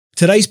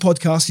Today's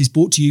podcast is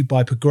brought to you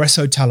by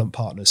Progresso Talent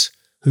Partners,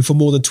 who for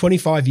more than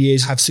 25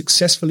 years have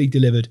successfully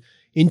delivered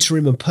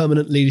interim and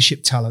permanent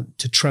leadership talent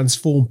to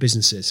transform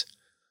businesses.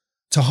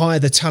 To hire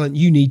the talent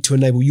you need to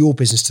enable your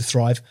business to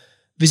thrive,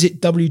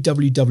 visit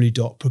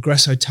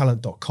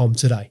www.progressotalent.com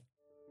today.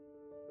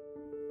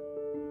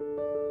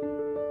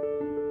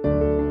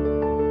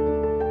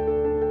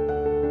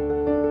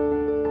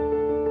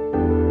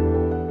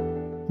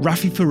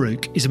 Rafi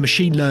Farouk is a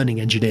machine learning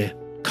engineer,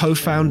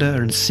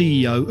 co-founder and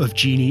CEO of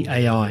Genie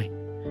AI.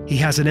 He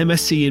has an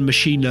MSc in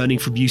machine learning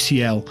from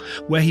UCL,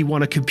 where he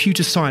won a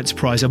computer science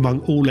prize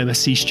among all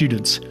MSc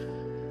students.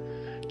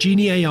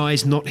 Genie AI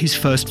is not his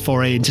first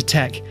foray into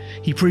tech.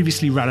 He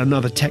previously ran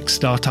another tech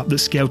startup that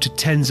scaled to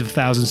tens of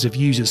thousands of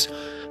users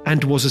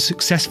and was a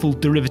successful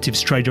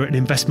derivatives trader at an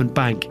investment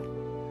bank.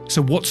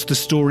 So what's the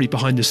story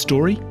behind the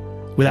story?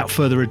 Without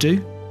further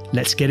ado,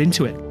 let's get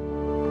into it.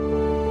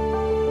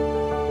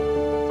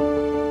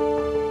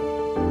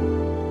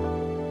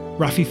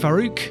 Rafi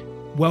Farouk,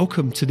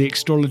 welcome to the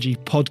Extrology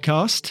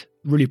podcast.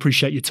 Really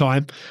appreciate your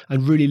time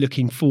and really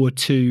looking forward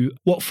to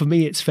what, for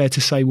me, it's fair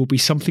to say will be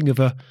something of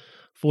a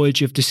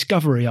voyage of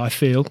discovery, I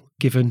feel,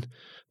 given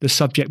the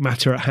subject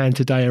matter at hand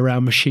today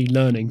around machine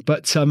learning.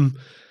 But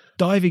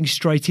diving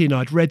straight in,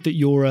 I'd read that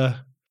you're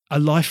a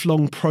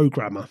lifelong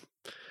programmer.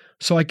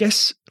 So I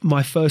guess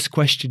my first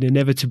question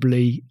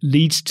inevitably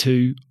leads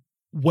to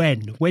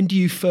when? When do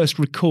you first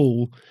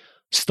recall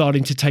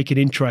starting to take an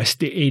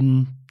interest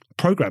in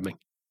programming?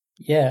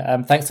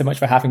 Yeah, thanks so much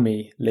for having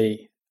me,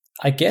 Lee.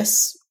 I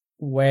guess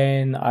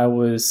when I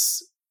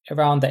was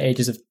around the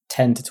ages of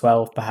 10 to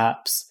 12,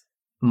 perhaps,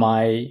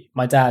 my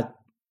dad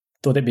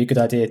thought it'd be a good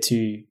idea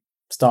to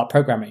start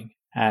programming.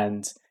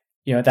 And,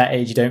 at that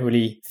age, you don't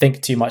really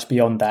think too much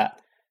beyond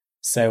that.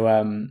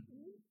 So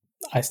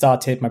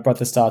my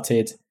brother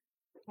started,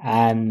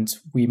 and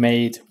we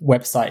made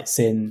websites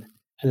in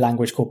a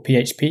language called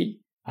PHP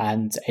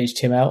and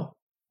HTML.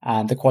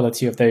 And the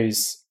quality of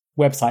those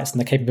websites and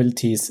the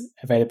capabilities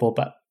available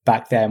but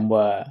back then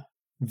were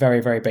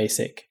very, very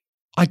basic.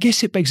 I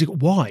guess it begs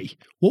why?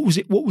 What was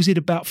it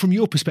about from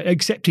your perspective,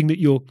 accepting that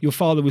your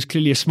father was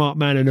clearly a smart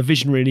man and a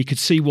visionary and he could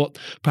see what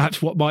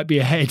might be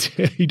ahead.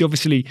 He'd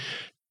obviously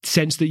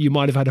sensed that you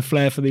might have had a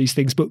flair for these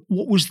things, but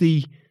what was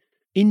the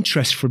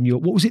interest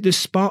what was it that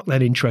sparked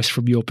that interest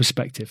from your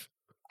perspective?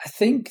 I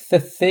think the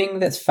thing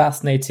that's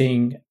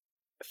fascinating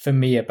for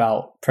me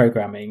about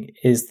programming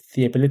is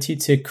the ability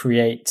to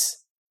create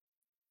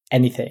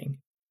anything,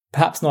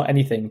 perhaps not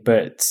anything,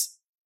 but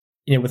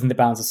within the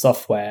bounds of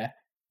software,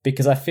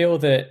 because I feel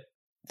that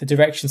the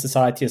direction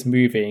society is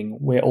moving,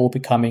 we're all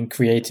becoming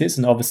creators,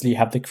 and obviously you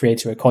have the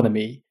creator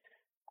economy,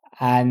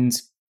 and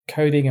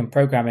coding and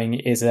programming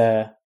is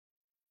a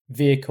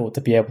vehicle to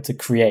be able to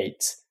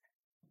create.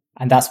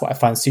 And that's what I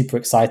find super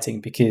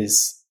exciting,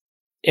 because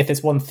if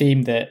there's one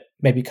theme that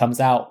maybe comes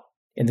out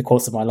in the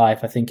course of my life,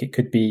 I think it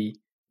could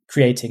be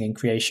creating and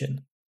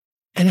creation.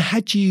 And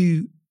had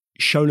you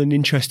shown an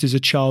interest as a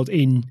child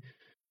in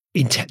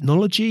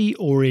technology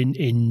or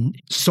in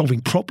solving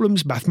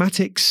problems,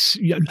 mathematics,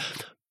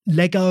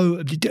 Lego?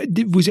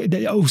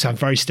 It all sounds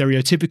very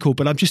stereotypical,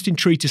 but I'm just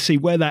intrigued to see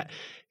where that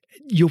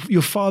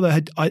your father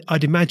had,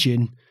 I'd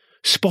imagine,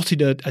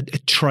 spotted a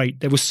trait.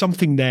 There was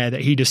something there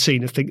that he'd have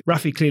seen and think,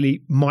 Rafi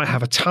clearly might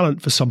have a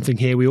talent for something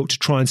here. We ought to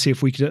try and see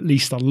if we could at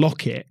least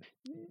unlock it.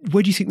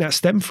 Where do you think that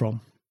stemmed from?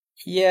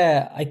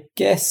 Yeah, I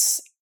guess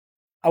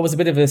I was a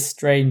bit of a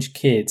strange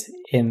kid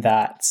in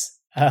that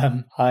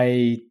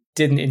I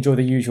didn't enjoy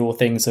the usual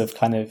things of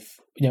kind of,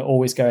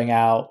 always going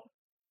out,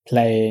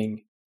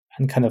 playing,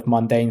 and kind of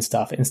mundane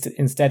stuff.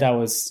 Instead, I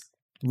was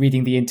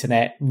reading the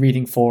internet,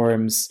 reading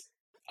forums.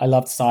 I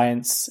loved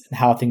science and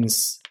how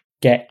things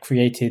get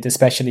created,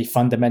 especially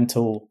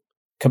fundamental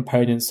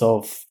components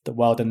of the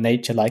world and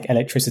nature like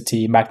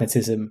electricity,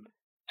 magnetism.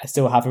 I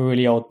still have a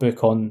really old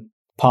book on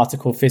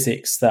particle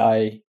physics that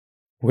I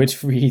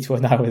would read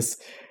when I was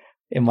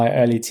in my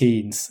early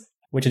teens,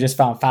 which I just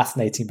found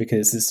fascinating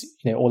because it's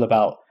all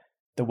about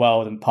the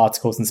world and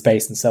particles and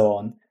space and so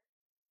on.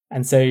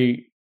 And so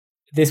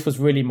this was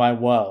really my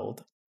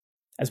world,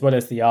 as well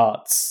as the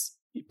arts,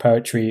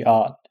 poetry,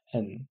 art,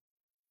 and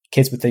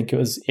kids would think it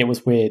was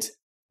weird.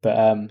 But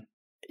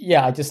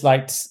I just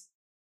liked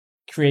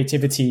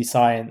creativity,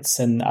 science,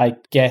 and I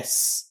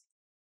guess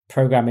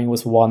programming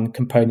was one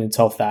component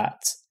of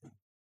that.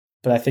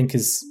 But I think,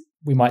 as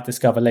we might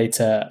discover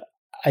later,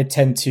 I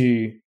tend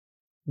to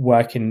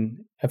work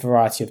in a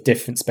variety of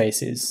different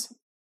spaces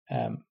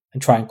and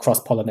try and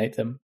cross-pollinate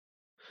them.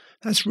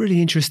 That's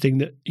really interesting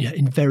that,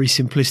 in very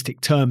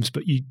simplistic terms,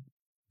 but you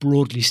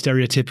broadly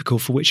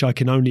stereotypical, for which I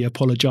can only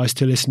apologize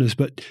to listeners,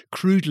 but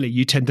crudely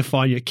you tend to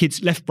find your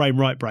kids left brain,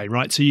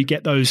 right? So you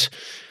get those,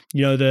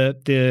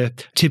 the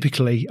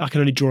typically, I can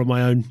only draw on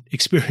my own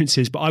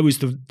experiences, but I was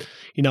the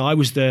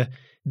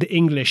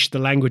English, the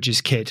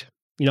languages kid.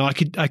 I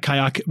could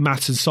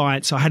maths and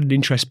science, I had an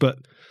interest, but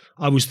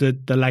I was the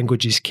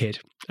languages kid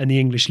and the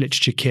English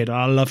literature kid.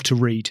 I love to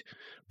read,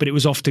 but it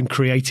was often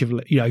creative.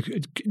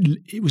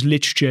 It was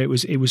literature. It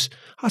was.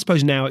 I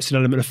suppose now it's an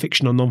element of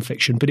fiction or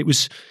non-fiction, but it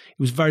was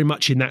very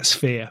much in that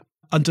sphere.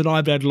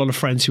 Undeniably, I had a lot of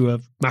friends who were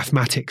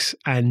mathematics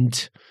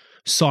and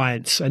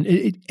science, and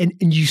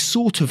you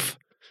sort of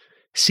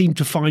seemed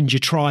to find your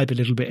tribe a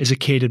little bit as a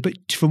kid.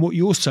 But from what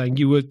you're saying,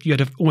 you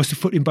had almost a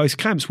foot in both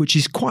camps, which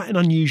is quite an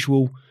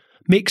unusual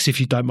mix, if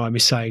you don't mind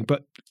me saying.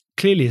 But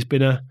clearly, has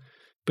been an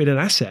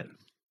asset.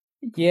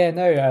 Yeah,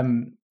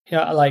 no.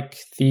 I like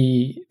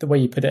the way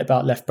you put it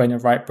about left brain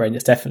and right brain.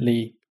 It's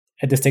definitely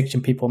a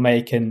distinction people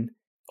make, and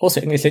also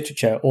English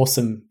literature,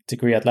 awesome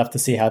degree. I'd love to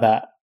see how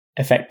that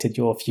affected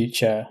your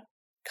future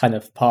kind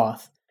of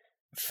path.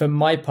 For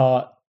my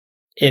part,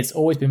 it's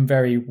always been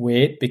very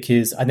weird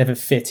because I never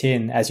fit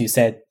in, as you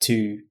said,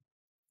 to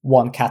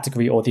one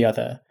category or the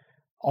other.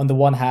 On the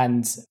one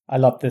hand, I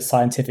love the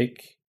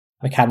scientific,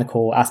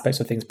 mechanical aspects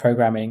of things,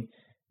 programming.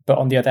 But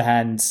on the other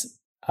hand,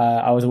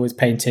 I was always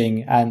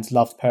painting and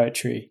loved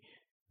poetry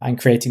and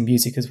creating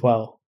music as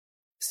well.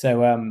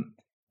 So, and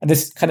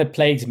this kind of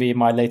plagued me in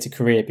my later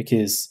career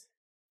because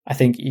I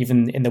think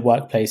even in the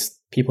workplace,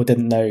 people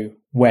didn't know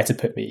where to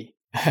put me.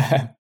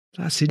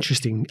 That's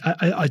interesting.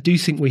 I do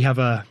think we have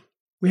a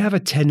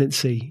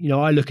tendency,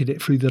 I look at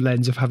it through the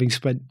lens of having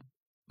spent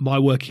my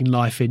working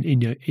life in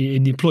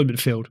the employment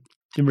field,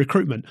 in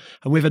recruitment,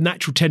 and we have a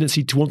natural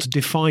tendency to want to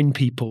define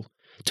people,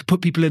 to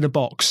put people in a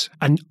box.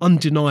 And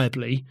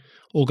undeniably,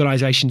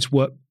 organizations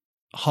work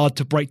hard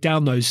to break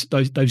down those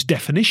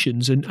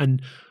definitions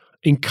and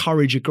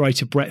encourage a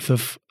greater breadth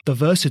of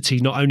diversity,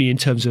 not only in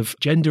terms of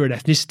gender and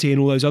ethnicity and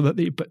all those other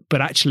things,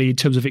 but actually in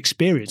terms of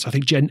experience. I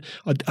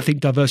think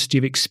diversity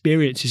of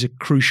experience is a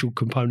crucial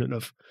component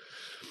of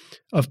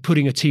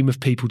putting a team of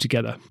people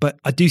together. But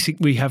I do think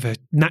we have a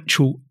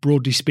natural,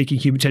 broadly speaking,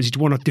 human tendency to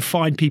want to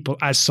define people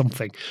as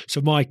something. So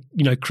my,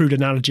 crude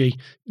analogy,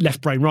 left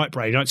brain, right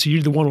brain, right? So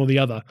you're the one or the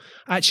other.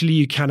 Actually,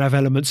 you can have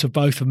elements of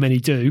both, and many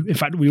do. In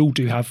fact, we all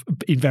do have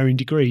in varying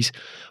degrees.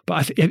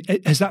 But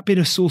has that been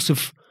a source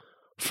of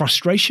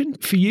frustration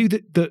for you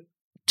that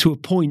to a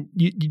point,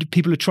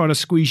 people are trying to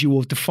squeeze you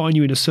or define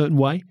you in a certain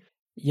way?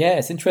 Yeah,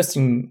 it's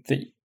interesting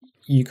that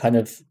you kind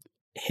of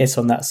hit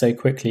on that so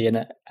quickly,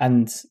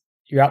 and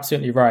you're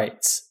absolutely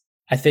right.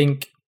 I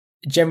think,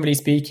 generally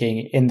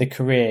speaking, in the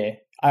career,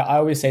 I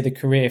always say the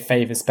career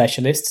favors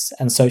specialists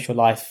and social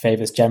life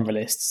favors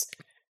generalists.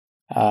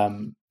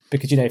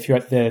 Because, if you're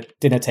at the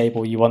dinner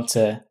table, you want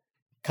to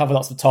cover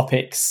lots of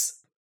topics,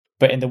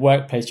 but in the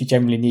workplace, you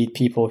generally need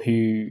people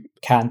who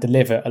can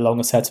deliver along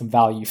a certain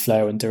value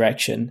flow and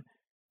direction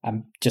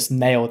and just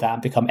nail that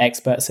and become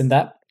experts in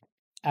that.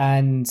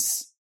 And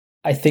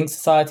I think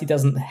society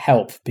doesn't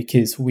help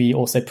because we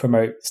also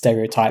promote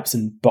stereotypes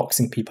and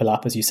boxing people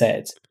up, as you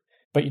said.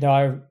 But,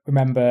 I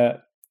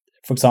remember,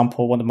 for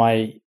example, one of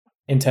my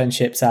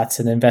internships at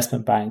an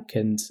investment bank,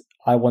 and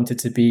I wanted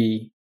to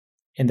be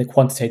in the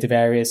quantitative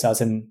areas. I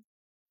was in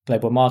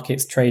global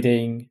markets,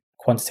 trading,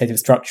 quantitative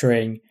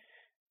structuring,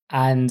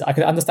 and I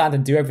could understand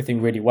and do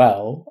everything really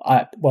well.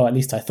 At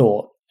least I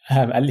thought,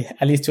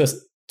 at least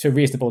to a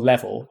reasonable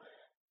level.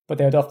 But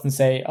they would often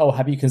say, "Oh,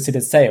 have you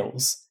considered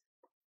sales?"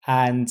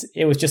 And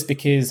it was just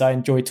because I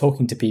enjoy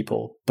talking to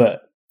people,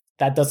 but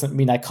that doesn't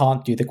mean I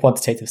can't do the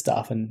quantitative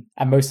stuff. And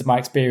most of my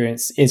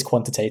experience is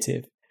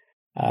quantitative.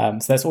 So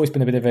that's always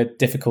been a bit of a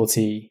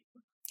difficulty,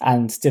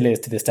 and still is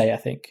to this day, I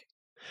think.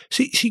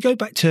 So going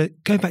back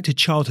to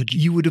childhood,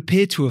 you would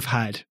appear to have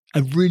had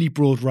a really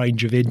broad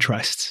range of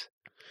interests,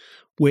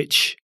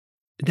 which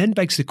then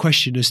begs the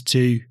question as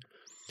to,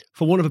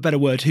 for want of a better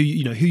word, who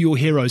your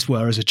heroes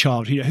were as a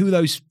child. Who are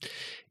those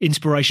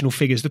inspirational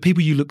figures, the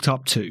people you looked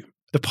up to,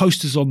 the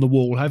posters on the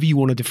wall, however you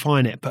want to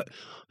define it. But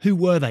who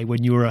were they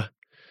when you were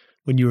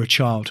a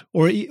child,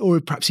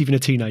 or perhaps even a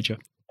teenager?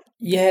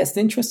 Yeah, it's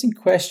an interesting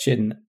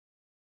question.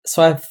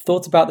 So I've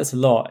thought about this a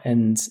lot,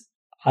 and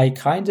I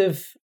kind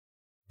of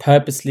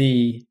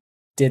purposely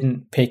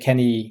didn't pick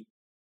any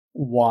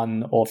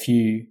one or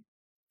few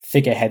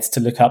figureheads to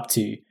look up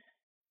to,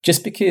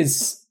 just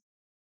because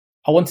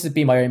I wanted to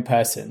be my own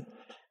person.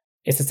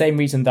 It's the same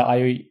reason that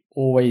I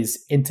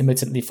always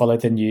intermittently follow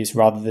the news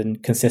rather than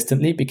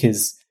consistently,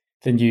 because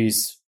the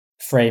news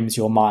frames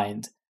your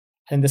mind.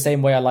 And in the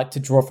same way, I like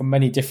to draw from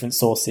many different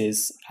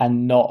sources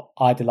and not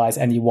idolize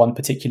any one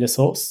particular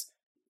source.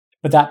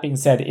 But that being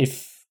said,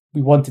 if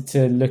we wanted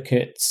to look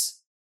at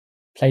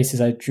places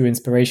I drew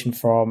inspiration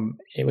from,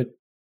 it would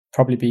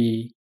probably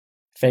be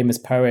famous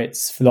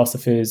poets,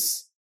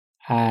 philosophers,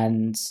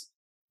 and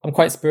I'm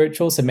quite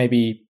spiritual, so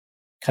maybe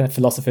kind of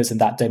philosophers in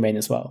that domain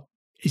as well.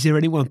 Is there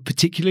anyone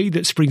particularly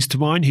that springs to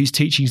mind whose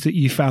teachings that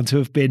you found to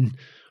have been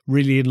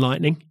really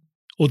enlightening,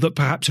 or that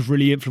perhaps have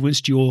really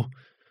influenced your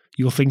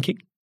thinking?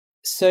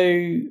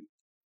 So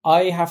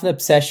I have an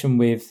obsession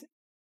with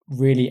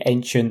really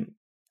ancient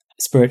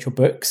spiritual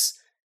books.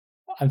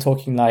 I'm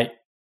talking like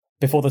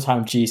before the time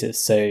of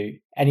Jesus. So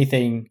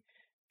anything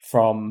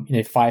from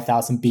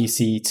 5000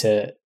 BC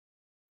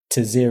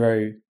to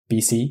 0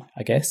 BC,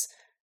 I guess.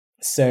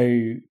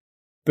 So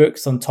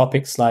books on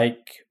topics like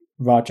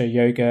Raja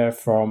Yoga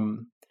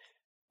from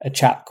a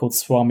chap called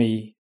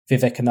Swami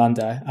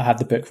Vivekananda, I have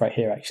the book right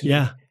here actually,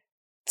 Yeah.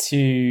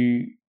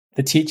 to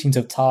the teachings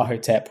of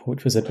Ptah-hotep,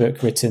 which was a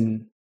book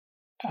written,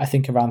 I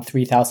think, around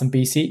 3000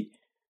 BC.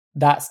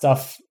 That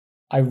stuff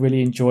I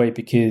really enjoy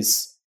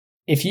because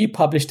if you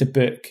published a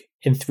book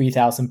in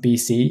 3000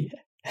 BC,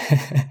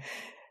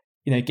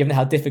 given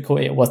how difficult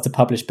it was to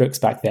publish books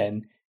back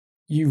then,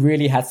 you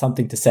really had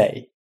something to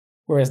say.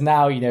 Whereas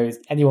now,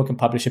 anyone can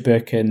publish a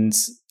book and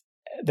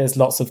there's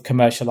lots of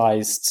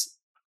commercialized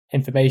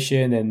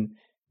information and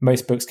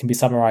most books can be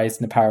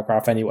summarized in a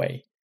paragraph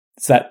anyway.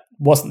 So that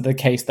wasn't the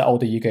case the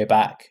older you go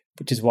back,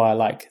 which is why I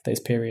like those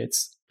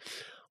periods.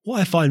 What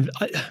I find,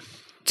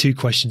 two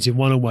questions in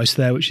one almost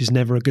there, which is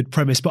never a good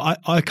premise, but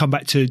I come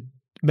back to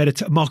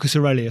Marcus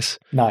Aurelius.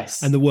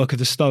 Nice. And the work of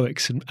the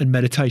Stoics and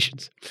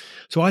meditations.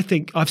 So I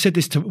think, I've said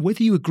this to,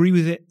 whether you agree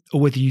with it or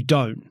whether you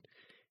don't,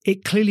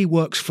 it clearly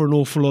works for an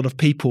awful lot of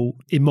people,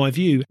 in my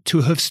view,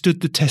 to have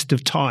stood the test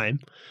of time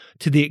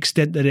to the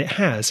extent that it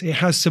has. It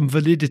has some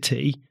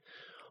validity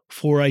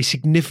for a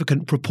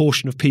significant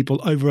proportion of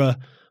people over a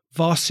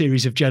vast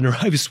series of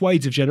over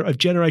swathes of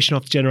generation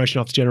after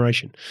generation after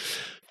generation.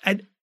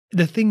 And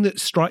the thing that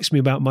strikes me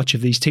about much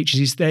of these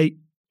teachers is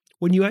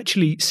when you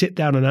actually sit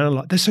down and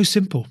analyze, they're so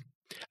simple.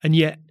 And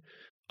yet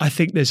I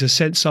think there's a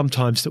sense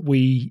sometimes that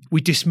we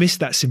dismiss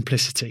that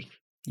simplicity.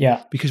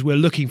 Yeah. Because we're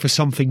looking for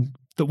something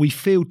that we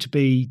feel to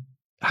be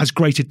has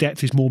greater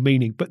depth, is more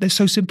meaning, but they're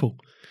so simple.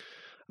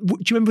 Do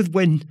you remember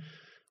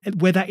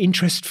where that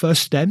interest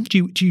first stemmed?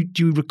 Do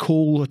you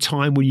recall a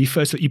time when you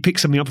picked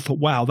something up and thought,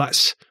 wow,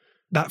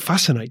 that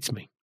fascinates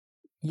me?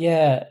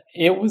 Yeah,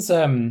 it was,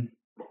 I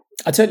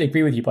totally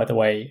agree with you, by the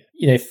way.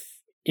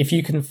 If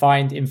you can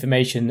find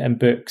information and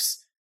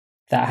books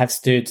that have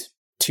stood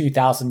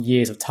 2,000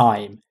 years of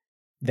time,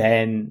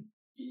 then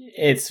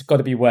it's got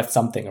to be worth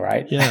something,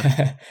 right?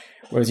 Yeah.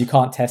 Whereas you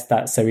can't test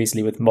that so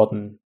easily with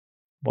modern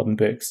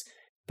books.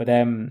 But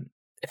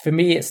for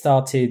me, it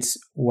started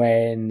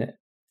when,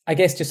 I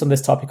guess just on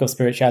this topic of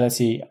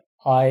spirituality,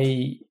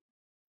 I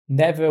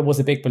never was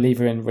a big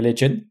believer in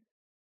religion.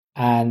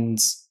 And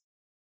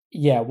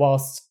yeah,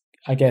 whilst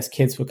I guess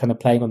kids were kind of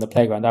playing on the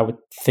playground, I would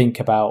think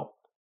about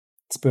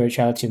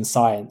spirituality and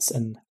science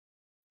and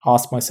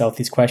ask myself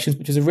these questions,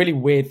 which is a really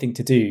weird thing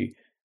to do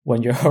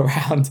when you're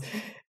around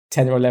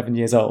 10 or 11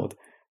 years old.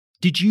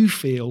 Did you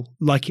feel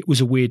like it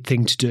was a weird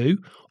thing to do?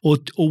 Or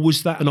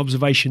was that an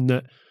observation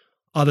that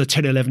other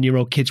 10,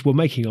 11-year-old kids were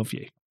making of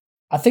you?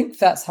 I think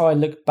that's how I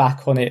look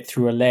back on it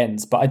through a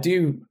lens. But I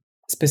do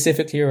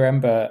specifically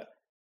remember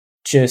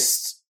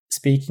just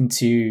speaking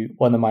to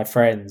one of my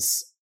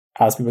friends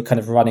as we were kind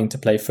of running to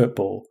play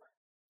football.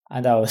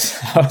 And I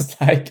was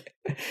like,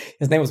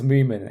 his name was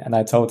Moomin. And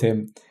I told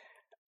him,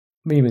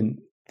 Moomin,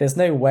 there's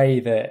no way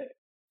that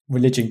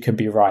religion can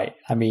be right.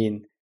 I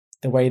mean,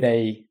 the way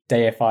they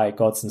deify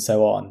gods and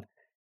so on.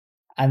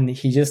 And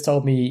he just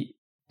told me,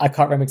 I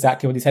can't remember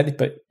exactly what he said,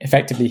 but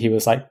effectively he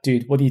was like,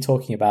 dude, what are you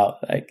talking about?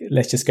 Like,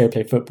 let's just go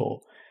play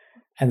football.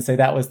 And so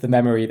that was the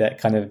memory that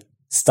kind of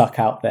stuck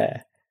out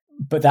there.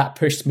 But that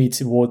pushed me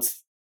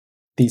towards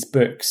these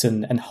books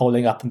and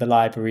holding up in the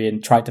library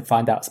and trying to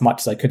find out as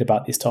much as I could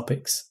about these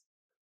topics.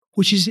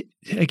 Which is,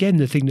 again,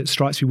 the thing that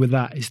strikes me with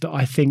that is that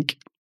I think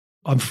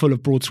I'm full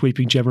of broad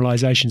sweeping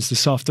generalizations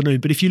this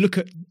afternoon. But if you look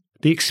at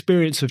the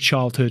experience of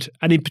childhood,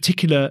 and in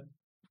particular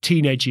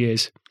teenage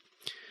years,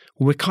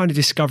 we're kind of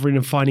discovering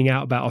and finding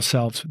out about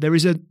ourselves. There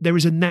is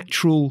a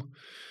natural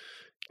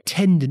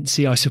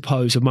tendency, I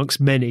suppose, amongst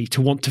many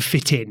to want to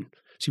fit in.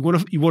 So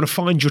you want to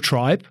find your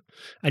tribe,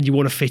 and you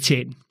want to fit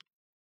in,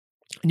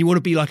 and you want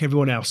to be like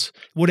everyone else,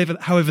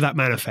 however that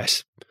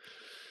manifests.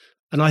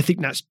 And I think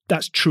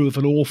that's true of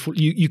an awful.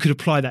 You could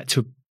apply that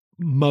to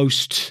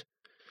most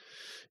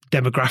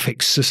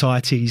demographics,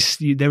 societies.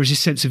 There is a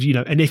sense of,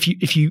 and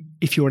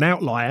if you're an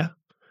outlier,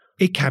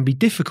 it can be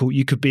difficult.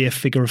 You could be a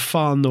figure of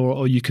fun,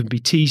 or you can be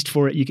teased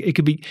for it.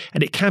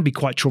 It can be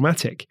quite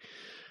traumatic.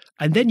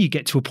 And then you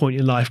get to a point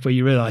in life where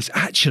you realize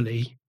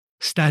actually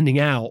standing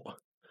out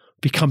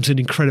becomes an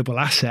incredible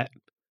asset.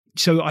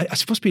 So I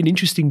suppose it'd be an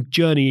interesting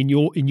journey in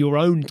your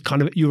own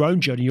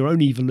journey, your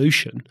own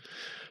evolution,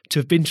 to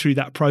have been through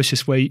that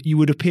process where you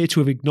would appear to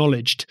have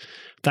acknowledged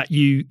that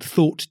you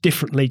thought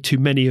differently to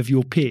many of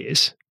your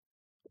peers.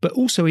 But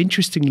also,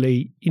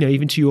 interestingly,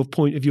 even to your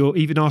point of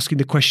even asking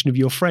the question of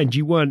your friend,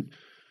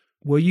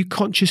 were you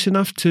conscious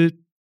enough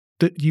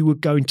that you were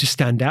going to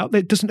stand out?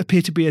 There doesn't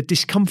appear to be a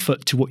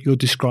discomfort to what you're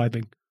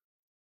describing.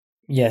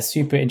 Yeah,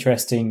 super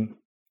interesting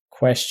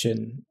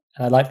question.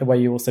 And I like the way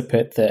you also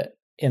put that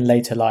in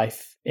later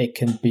life, it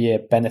can be a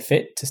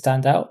benefit to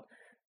stand out.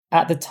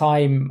 At the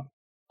time,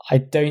 I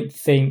don't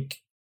think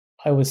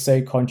I was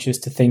so conscious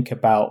to think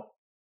about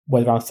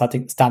whether I'm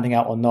standing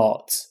out or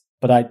not.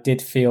 But I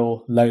did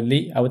feel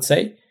lonely, I would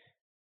say.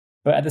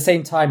 But at the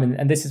same time,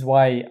 and this is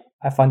why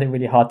I find it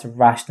really hard to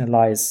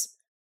rationalize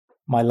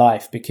my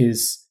life,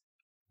 because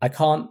I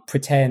can't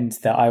pretend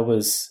that I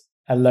was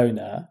a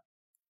loner.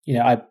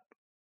 I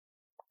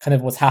kind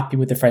of was happy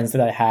with the friends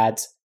that I had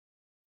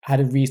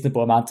a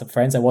reasonable amount of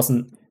friends. I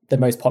wasn't the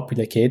most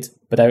popular kid,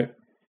 but I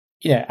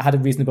had a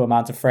reasonable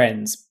amount of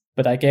friends.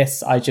 But I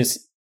guess I just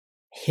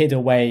hid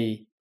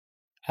away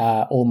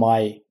all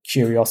my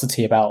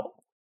curiosity about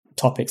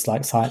topics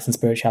like science and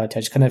spirituality.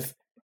 I just kind of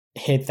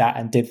hid that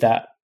and did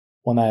that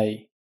when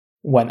I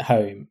went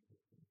home.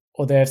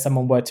 Although if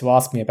someone were to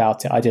ask me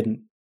about it, I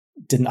didn't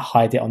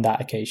hide it on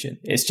that occasion.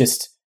 It's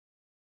just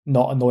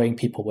not annoying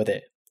people with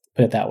it,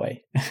 put it that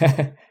way.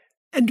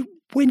 And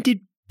when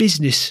did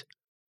business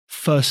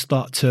first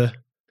start to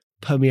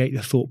permeate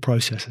the thought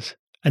processes,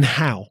 and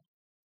how?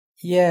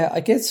 Yeah, I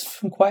guess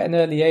from quite an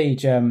early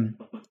age.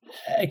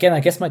 Again, I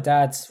guess my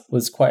dad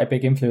was quite a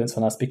big influence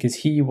on us because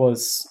he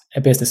was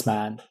a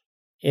businessman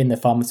in the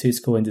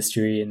pharmaceutical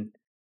industry, and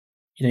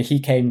he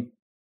came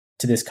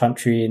to this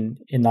country in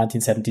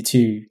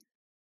 1972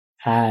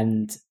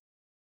 and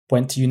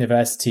went to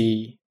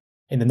university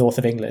in the north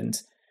of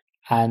England,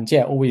 and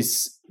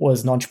always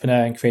was an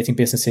entrepreneur and creating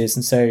businesses.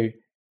 And so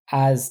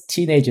as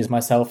teenagers,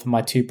 myself and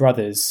my two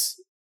brothers,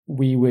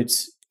 we would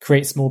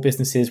create small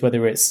businesses,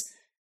 whether it's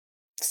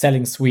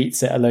selling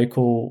sweets at a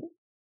local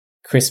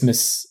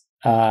Christmas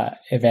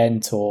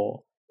event,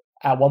 or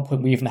at one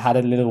point we even had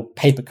a little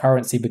paper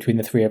currency between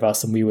the three of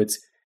us, and we would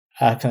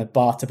kind of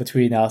barter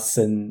between us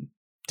and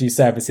do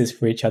services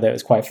for each other. It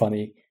was quite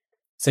funny.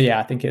 So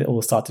I think it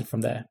all started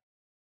from there.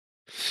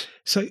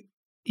 So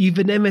you've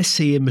an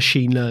MSc in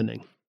machine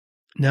learning.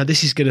 Now,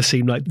 this is going to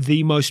seem like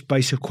the most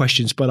basic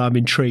questions, but I'm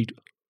intrigued.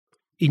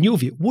 In your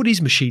view, what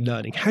is machine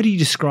learning? How do you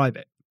describe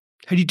it?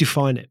 How do you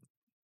define it?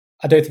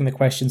 I don't think the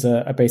questions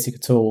are basic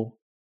at all.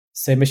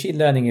 So machine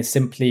learning is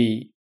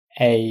simply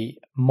a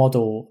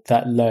model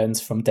that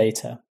learns from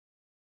data.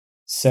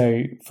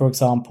 So, for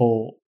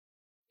example,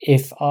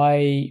 if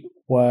I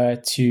were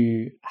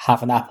to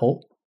have an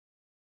apple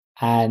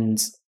and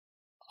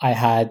I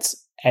had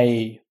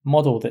a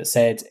model that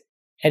said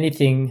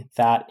anything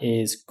that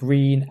is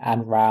green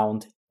and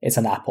round is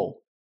an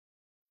apple,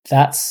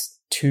 that's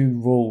two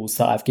rules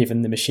that I've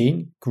given the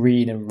machine,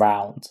 green and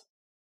round.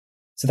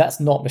 So that's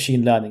not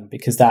machine learning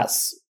because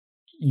that's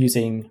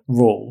using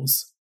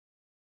rules.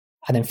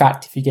 And in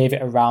fact, if you gave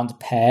it a round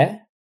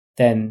pear,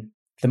 then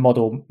the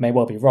model may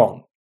well be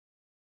wrong.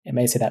 It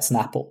may say that's an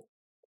apple.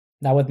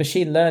 Now with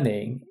machine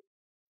learning,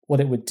 what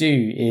it would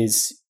do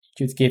is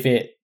you'd give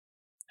it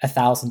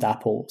 1,000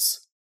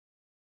 apples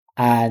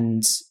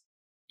and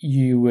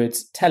you would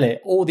tell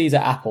it, all these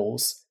are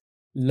apples,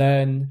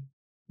 learn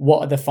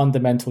what are the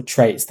fundamental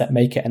traits that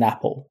make it an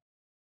apple.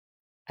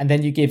 And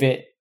then you give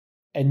it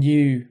a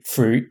new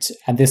fruit,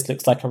 and this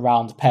looks like a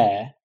round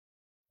pear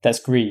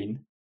that's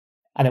green,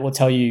 and it will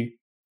tell you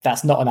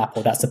that's not an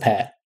apple, that's a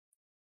pear,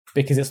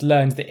 because it's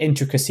learned the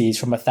intricacies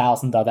from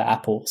 1,000 other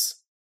apples.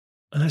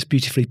 And that's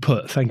beautifully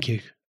put, thank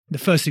you. The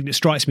first thing that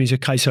strikes me is,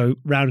 okay, so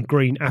round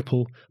green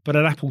apple, but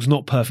an apple's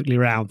not perfectly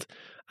round.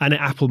 And an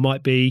apple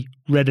might be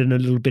red and a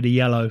little bit of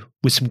yellow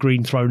with some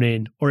green thrown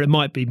in, or it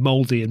might be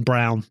moldy and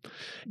brown.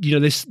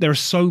 There are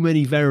so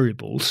many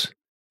variables,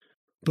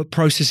 but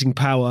processing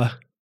power,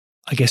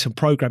 I guess, and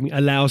programming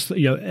allows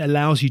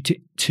you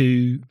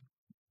to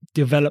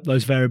develop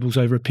those variables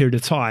over a period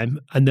of time,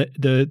 and then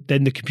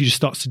the computer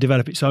starts to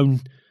develop its own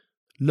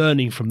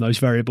learning from those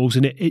variables,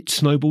 and it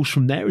snowballs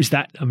from there.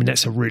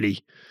 That's a really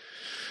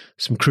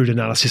some crude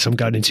analysis I'm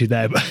going into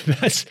there,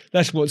 but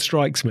that's what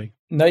strikes me.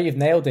 No, you've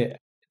nailed it.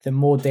 The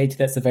more data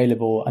that's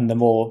available and the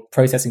more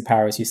processing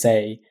power, as you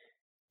say,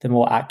 the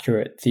more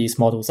accurate these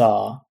models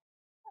are.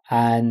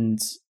 And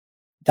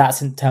that's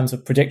in terms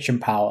of prediction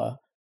power.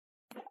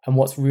 And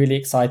what's really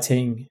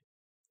exciting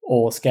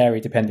or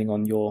scary, depending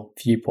on your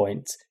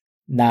viewpoint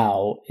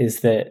now,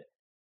 is that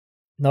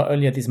not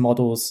only are these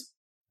models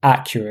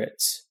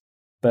accurate,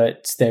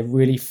 but they're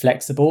really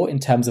flexible in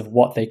terms of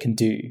what they can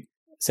do.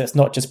 So it's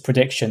not just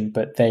prediction,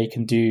 but they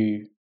can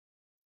do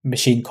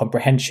machine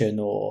comprehension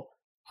or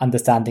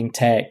understanding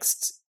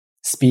text,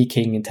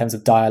 speaking in terms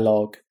of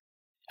dialogue,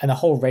 and a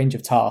whole range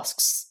of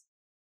tasks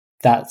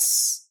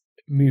that's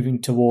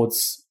moving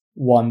towards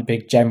one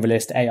big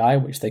generalist AI,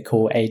 which they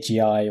call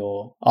AGI,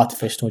 or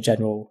artificial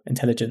general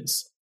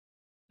intelligence.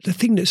 The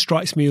thing that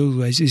strikes me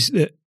always is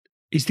the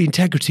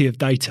integrity of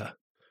data.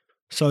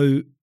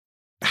 So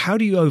how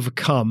do you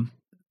overcome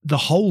the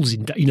holes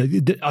in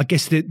data? I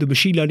guess the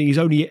machine learning is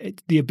only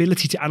the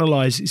ability to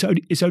analyze.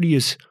 It's only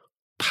as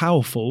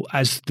powerful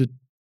as the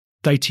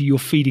data you're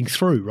feeding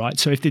through, right?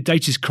 So if the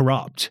data is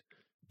corrupt,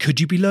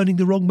 could you be learning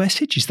the wrong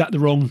message? Is that the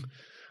wrong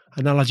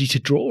analogy to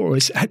draw, or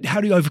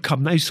how do you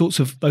overcome those sorts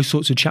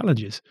of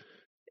challenges?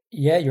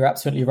 Yeah, you're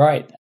absolutely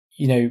right.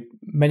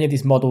 Many of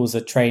these models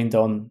are trained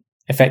on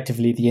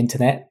effectively the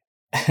internet.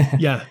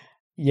 Yeah.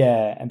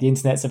 Yeah, and the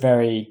internet's a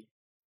very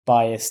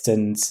biased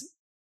and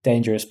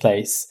dangerous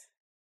place.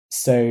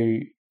 So,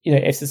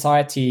 if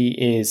society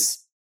is,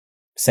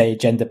 say,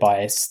 gender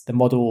biased, the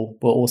model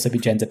will also be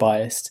gender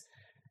biased.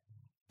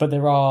 But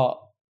there are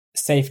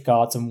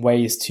safeguards and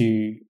ways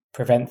to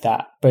prevent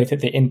that, both at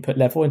the input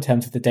level in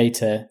terms of the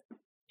data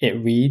it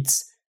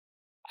reads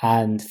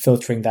and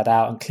filtering that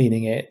out and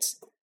cleaning it,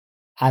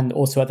 and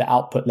also at the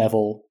output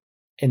level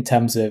in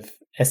terms of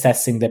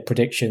assessing the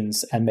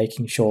predictions and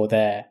making sure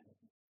they're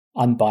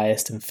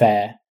unbiased and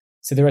fair.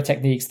 So there are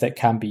techniques that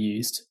can be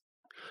used.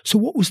 So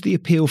what was the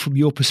appeal from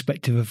your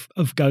perspective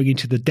of going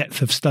into the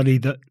depth of study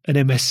that an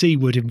MSc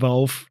would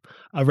involve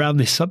around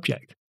this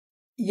subject?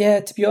 Yeah,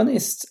 to be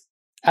honest,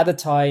 at the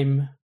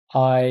time,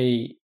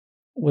 I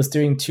was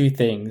doing two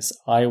things.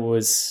 I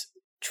was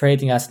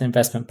trading at an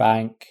investment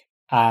bank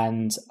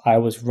and I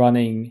was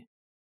running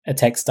a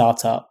tech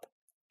startup.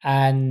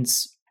 And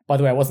by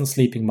the way, I wasn't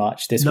sleeping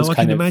much. I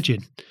can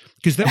imagine.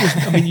 Because that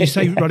was, I mean, you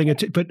say running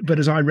but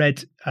as I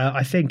read,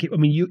 I think,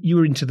 you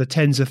were into the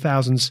tens of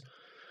thousands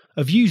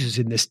of users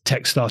in this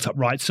tech startup,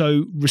 right?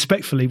 So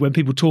respectfully, when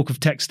people talk of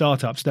tech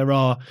startups,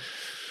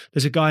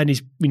 there's a guy in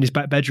his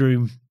back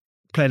bedroom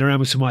playing around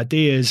with some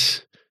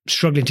ideas,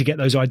 struggling to get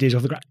those ideas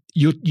off the ground.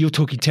 You're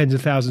talking tens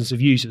of thousands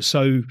of users.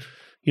 So,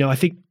 I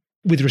think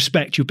with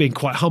respect, you're being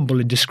quite humble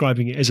in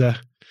describing it as a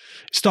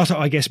startup.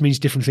 I guess means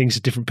different things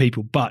to different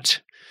people,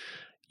 but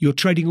you're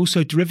trading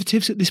also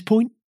derivatives at this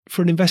point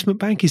for an investment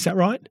bank. Is that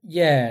right?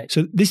 Yeah.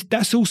 So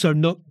that's also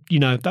not,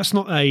 that's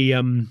not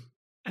an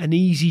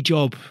easy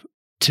job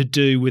to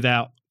do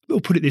without, or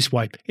put it this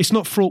way, it's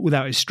not fraught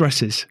without its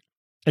stresses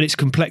and its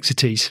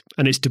complexities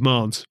and its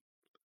demands.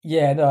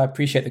 Yeah, no, I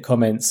appreciate the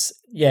comments.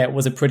 Yeah, it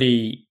was a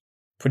pretty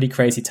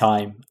crazy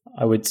time.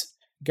 I would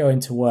go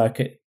into work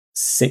at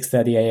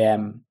 6:30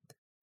 a.m.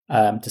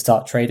 To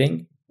start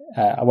trading.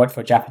 I worked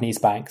for a Japanese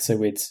bank, so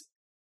we'd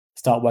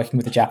start working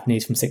with the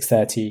Japanese from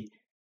 6:30.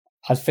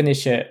 I'd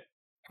finish at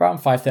around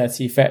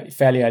 5:30,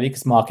 fairly early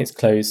because markets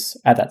close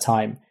at that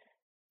time.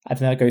 And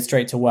then I'd go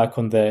straight to work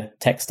on the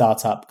tech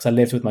startup because I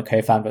lived with my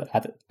co-founder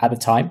at the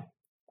time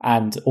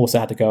and also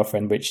had a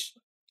girlfriend, which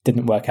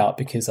didn't work out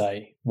because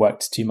I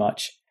worked too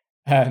much.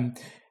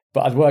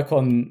 But I'd work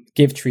on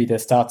GiveTree, the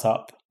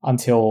startup,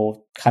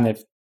 until kind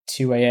of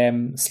 2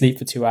 a.m., sleep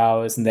for 2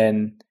 hours, and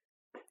then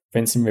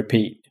rinse and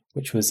repeat,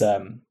 which was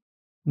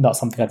not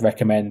something I'd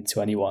recommend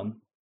to anyone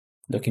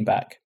looking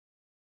back.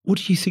 What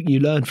do you think you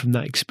learned from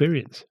that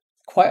experience?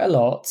 Quite a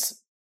lot,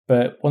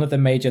 but one of the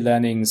major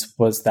learnings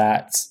was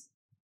that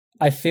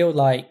I feel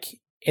like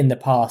in the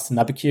past, and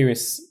I'd be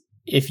curious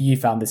if you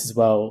found this as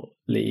well,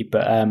 Lee,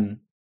 but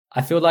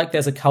I feel like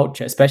there's a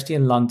culture, especially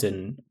in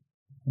London,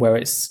 where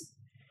it's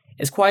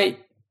quite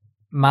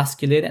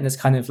masculine and it's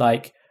kind of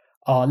like,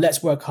 oh,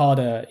 let's work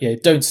harder,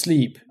 don't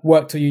sleep,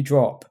 work till you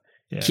drop,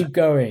 keep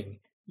going,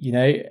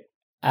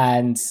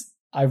 and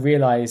I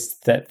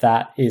realized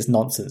that is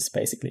nonsense,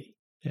 basically.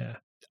 Yeah,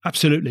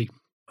 absolutely.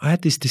 I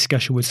had this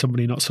discussion with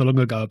somebody not so long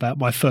ago about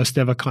my first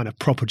ever kind of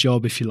proper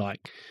job, if you like.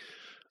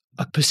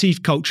 A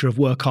perceived culture of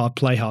work hard,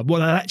 play hard. What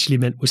that actually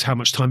meant was how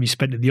much time you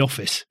spent in the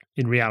office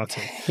in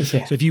reality.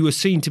 Yeah. So if you were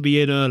seen to be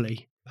in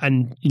early,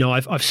 and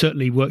I've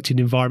certainly worked in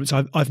environments.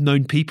 I've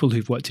known people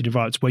who've worked in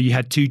environments where you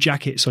had two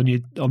jackets on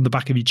the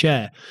back of your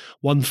chair,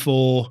 one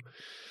for,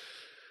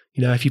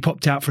 if you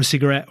popped out for a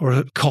cigarette or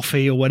a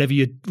coffee or whatever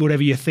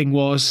your thing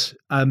was,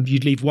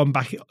 you'd leave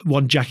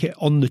one jacket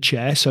on the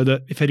chair so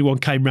that if anyone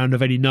came round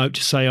of any note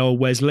to say, "Oh,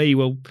 where's Lee?"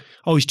 Well,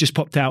 he's just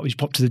popped out. He's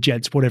popped to the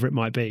gents, whatever it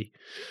might be.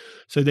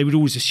 So they would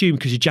always assume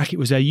because your jacket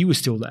was there, you were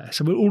still there.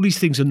 So all these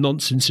things are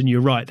nonsense, and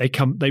you're right.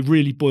 They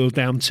really boil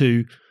down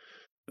to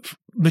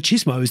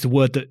machismo is the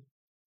word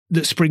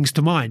that springs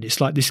to mind.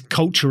 It's like this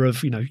culture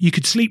of, you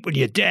could sleep when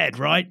you're dead,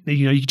 right?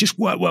 You just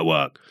work.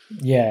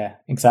 Yeah,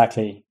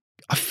 exactly.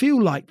 I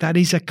feel like that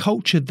is a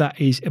culture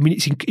that is,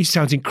 it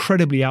sounds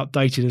incredibly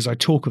outdated as I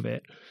talk of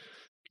it.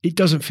 It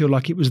doesn't feel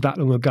like it was that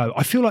long ago.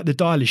 I feel like the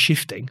dial is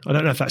shifting. I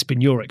don't know if that's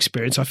been your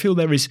experience. I feel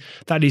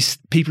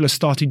people are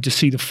starting to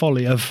see the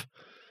folly of,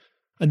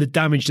 and the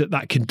damage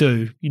that can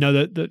do.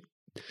 That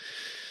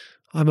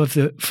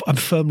I'm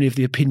firmly of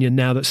the opinion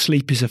now that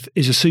sleep is a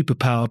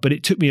superpower, but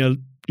it took me it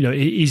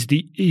is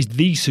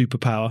the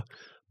superpower,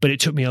 but it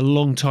took me a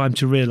long time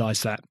to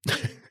realize that.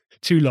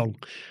 Too long,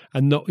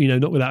 and not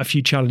without a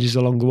few challenges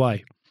along the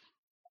way.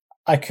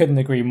 I couldn't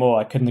agree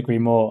more.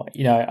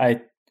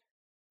 I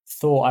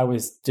thought I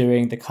was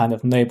doing the kind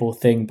of noble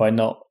thing by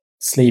not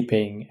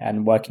sleeping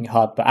and working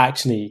hard, but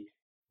actually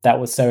that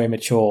was so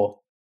immature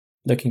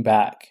looking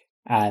back.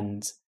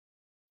 And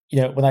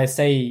when I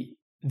say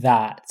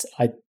that,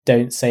 I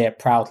don't say it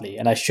proudly,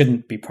 and I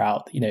shouldn't be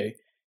proud.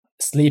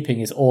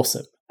 Sleeping is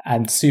awesome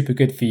and super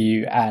good for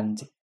you,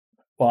 and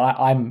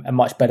I'm a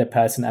much better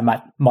person and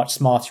much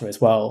smarter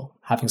as well,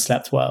 having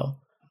slept well.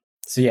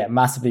 So yeah,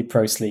 massively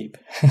pro sleep.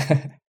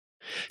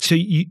 So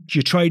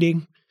you're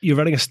trading, you're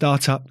running a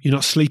startup, you're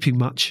not sleeping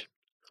much.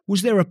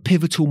 Was there a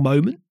pivotal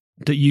moment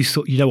that you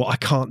thought, I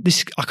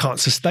can't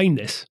sustain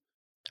this?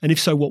 And if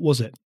so, what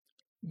was it?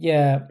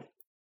 Yeah,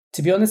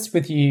 to be honest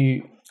with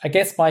you, I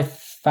guess my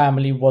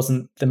family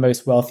wasn't the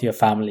most wealthy of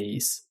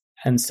families.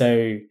 And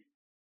so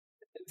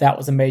that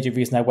was a major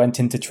reason I went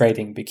into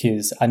trading,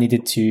 because I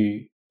needed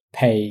to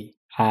pay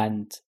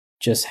and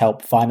just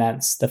help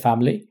finance the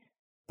family.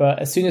 But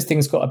as soon as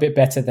things got a bit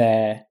better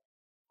there,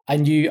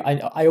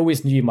 I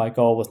always knew my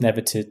goal was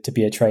never to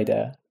be a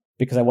trader,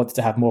 because I wanted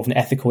to have more of an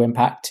ethical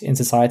impact in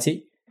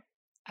society.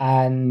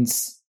 And,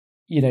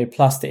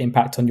 plus the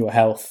impact on your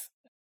health.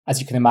 As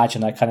you can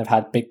imagine, I kind of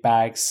had big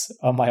bags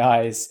on my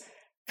eyes,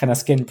 kind of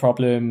skin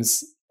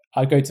problems.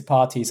 I'd go to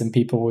parties and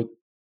people would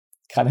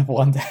kind of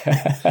wonder,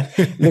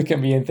 look at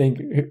me and think,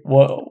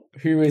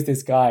 who is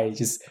this guy? He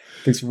just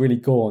looks really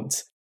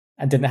gaunt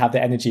and didn't have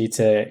the energy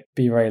to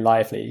be very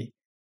lively.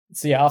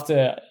 So yeah,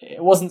 after,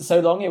 it wasn't so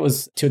long, it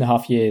was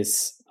 2.5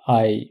 years,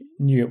 I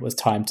knew it was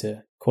time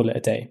to call it a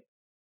day.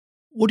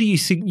 What do you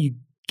think you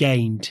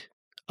gained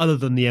other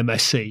than the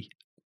MSc?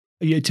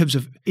 In terms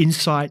of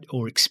insight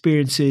or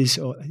experiences,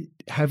 or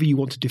however you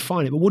want to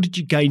define it, but what did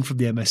you gain from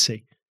the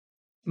MSc?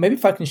 Maybe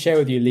if I can share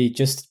with you, Lee,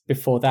 just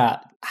before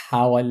that,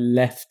 how I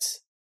left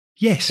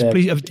please.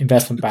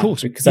 Investment bank. Of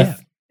course, because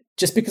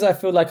because I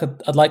feel like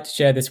I'd like to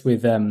share this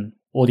with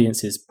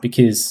audiences,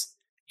 because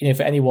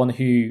for anyone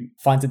who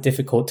finds it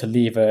difficult to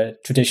leave a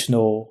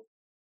traditional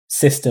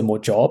system or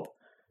job,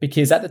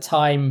 because at the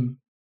time,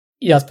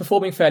 I was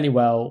performing fairly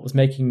well, was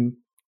making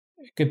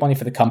good money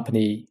for the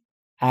company,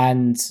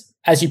 and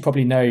as you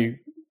probably know,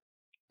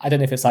 I don't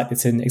know if it's like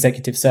this in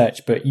executive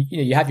search, but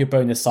you have your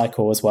bonus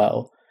cycle as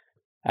well.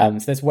 So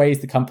there's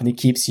ways the company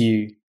keeps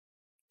you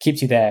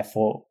there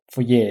for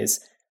years.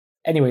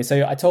 Anyway,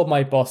 so I told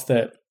my boss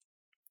that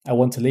I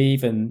want to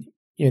leave, and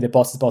the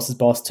boss's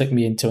boss took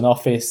me into an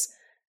office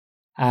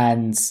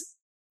and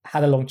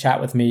had a long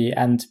chat with me,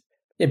 and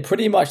it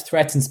pretty much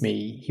threatens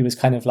me. He was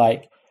kind of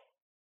like,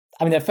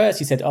 at first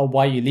he said, "Oh,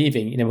 why are you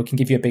leaving? We can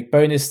give you a big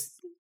bonus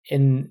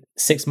in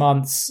 6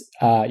 months.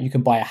 You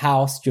can buy a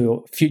house.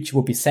 Your future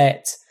will be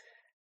set."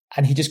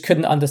 And he just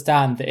couldn't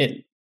understand that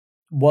it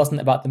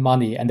wasn't about the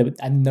money,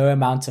 and no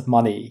amount of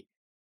money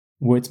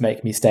would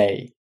make me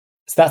stay.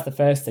 So that's the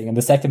first thing. And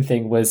the second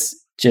thing was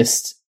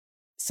just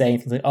saying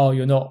things like, "Oh,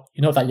 you're not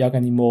that young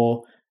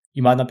anymore.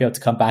 You might not be able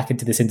to come back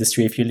into this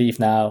industry if you leave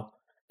now."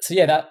 So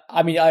yeah,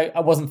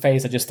 I wasn't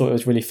fazed. I just thought it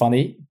was really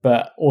funny,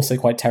 but also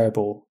quite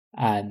terrible,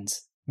 and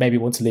maybe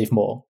want to leave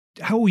more.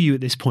 How old were you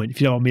at this point,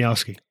 if you don't mind me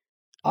asking?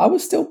 I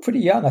was still pretty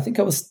young. I think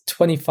I was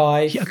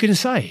 25. Yeah, I was going to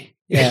say.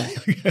 Yeah.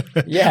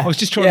 I was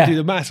just trying to do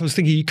the maths. I was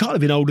thinking you can't have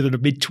been older than a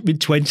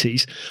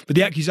mid-20s. But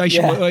the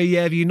accusation was,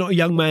 you're not a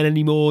young man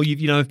anymore.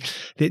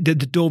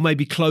 The door may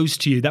be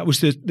closed to you. That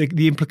was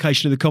the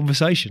implication of the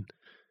conversation.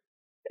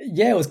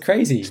 Yeah, it was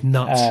crazy. It's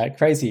nuts.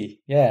 Crazy,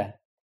 yeah.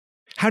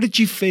 How did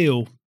you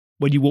feel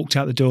when you walked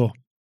out the door?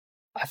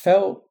 I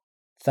felt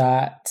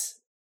that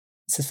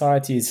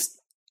society is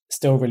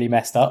still really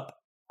messed up,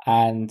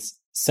 and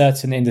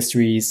certain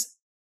industries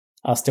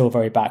are still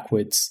very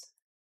backwards.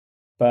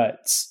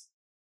 But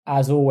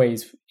as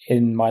always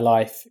in my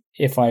life,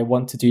 if I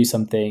want to do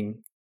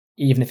something,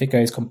 even if it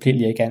goes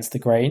completely against the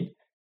grain,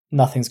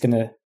 nothing's going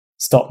to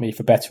stop me,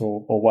 for better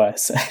or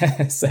worse.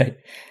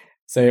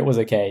 So it was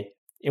okay.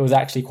 It was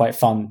actually quite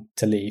fun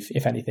to leave,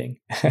 if anything.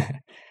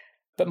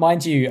 But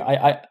mind you,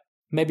 I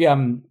maybe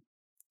in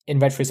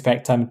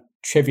retrospect, I'm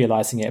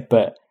trivializing it,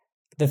 but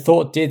the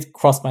thought did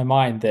cross my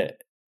mind that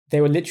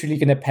they were literally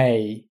going to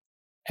pay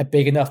a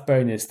big enough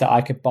bonus that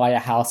I could buy a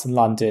house in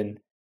London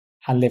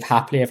and live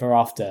happily ever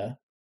after,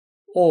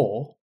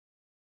 or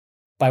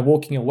by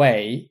walking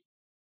away,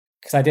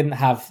 because I didn't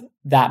have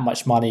that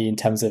much money in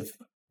terms of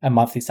a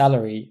monthly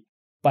salary,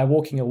 by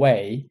walking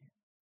away,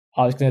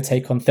 I was going to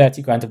take on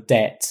 30 grand of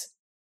debt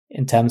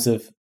in terms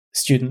of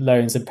student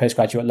loans and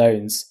postgraduate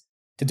loans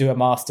to do a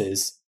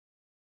master's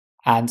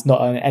and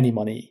not earn any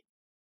money.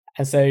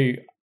 And so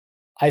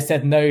I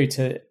said no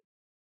to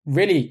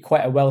really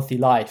quite a wealthy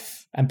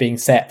life and being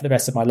set for the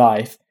rest of my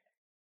life,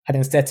 and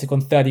instead took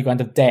on 30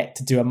 grand of debt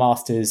to do a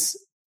master's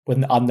with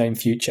an unknown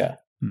future.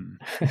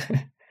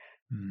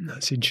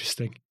 That's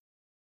interesting.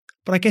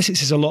 But I guess it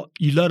says a lot.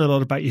 You learn a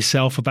lot about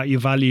yourself, about your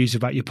values,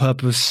 about your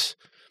purpose,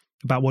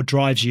 about what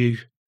drives you.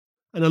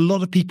 And a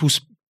lot of people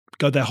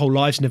go their whole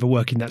lives never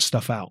working that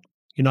stuff out.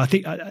 I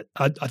think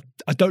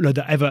I don't know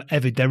that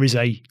ever there is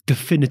a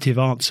definitive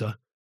answer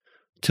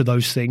to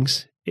those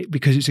things,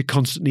 because it's a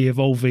constantly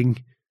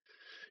evolving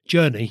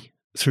journey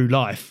through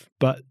life.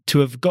 But to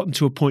have gotten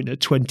to a point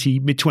at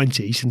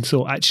mid-20s and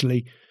thought,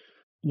 actually,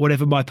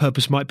 whatever my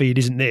purpose might be, it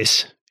isn't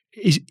this,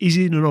 is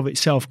in and of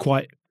itself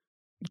quite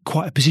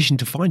a position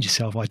to find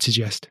yourself, I'd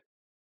suggest,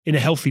 in a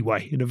healthy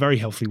way, in a very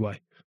healthy way.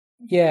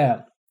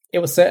 Yeah, it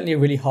was certainly a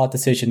really hard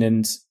decision,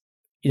 and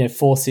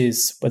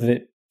forces, whether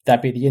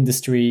that be the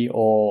industry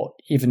or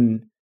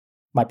even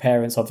my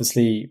parents,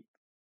 obviously,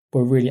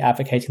 were really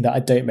advocating that I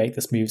don't make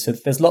this move. So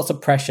there's lots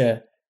of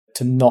pressure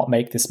to not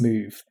make this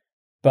move.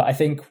 But I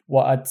think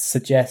what I'd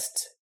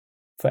suggest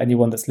for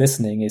anyone that's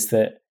listening is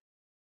that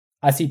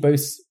I see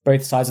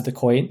both sides of the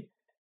coin.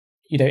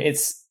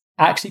 It's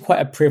actually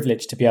quite a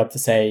privilege to be able to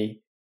say,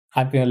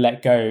 I'm going to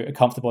let go a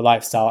comfortable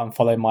lifestyle and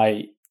follow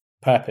my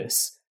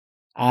purpose.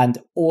 And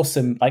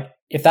awesome,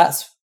 if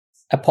that's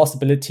a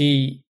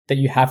possibility that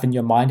you have in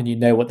your mind and you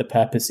know what the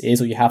purpose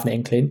is, or you have an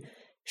inkling,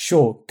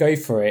 sure, go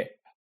for it.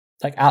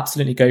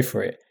 Absolutely go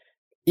for it.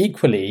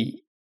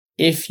 Equally,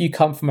 if you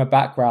come from a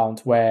background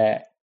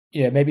where,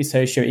 maybe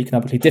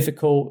socioeconomically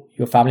difficult,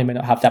 your family may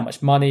not have that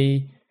much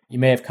money, you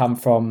may have come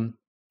from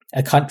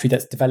a country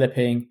that's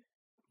developing,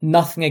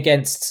 nothing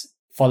against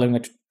following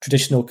a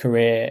traditional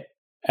career,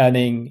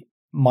 earning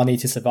money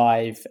to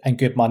survive and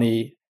good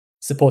money,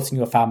 supporting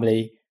your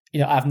family.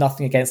 I have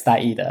nothing against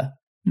that either.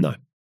 No.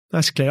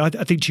 That's clear. I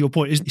think to your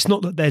point, it's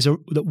not that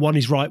that one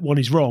is right, one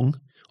is wrong,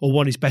 or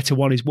one is better,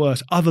 one is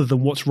worse, other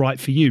than what's right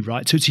for you,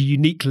 right? So it's a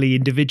uniquely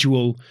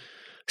individual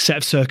set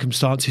of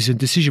circumstances and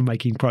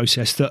decision-making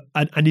process that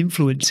and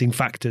influencing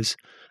factors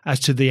as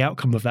to the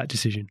outcome of that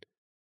decision.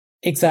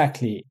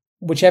 Exactly.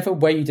 Whichever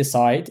way you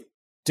decide,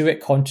 do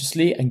it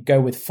consciously and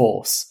go with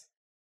force.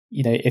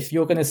 If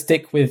you're going to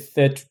stick with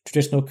the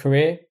traditional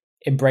career,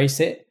 embrace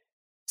it,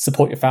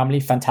 support your family,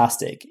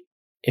 fantastic.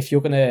 If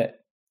you're going to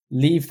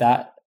leave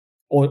that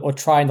or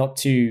try not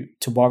to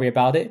worry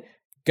about it,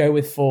 go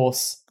with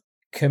force,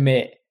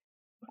 commit,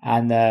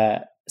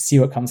 and see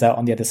what comes out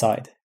on the other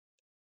side.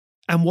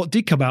 And what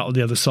did come out on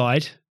the other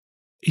side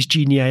is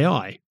Genie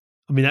AI.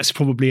 I mean, that's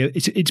probably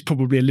it's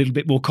probably a little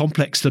bit more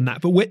complex than that.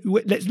 But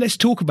let's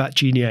talk about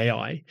Genie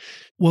AI.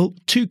 Well,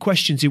 two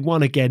questions in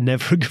one again.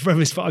 Never,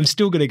 I'm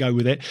still going to go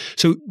with it.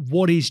 So,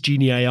 what is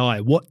Genie AI?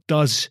 What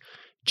does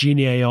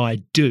Genie AI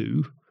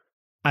do?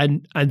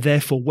 And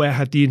therefore, where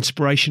had the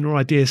inspiration or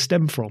idea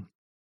stem from?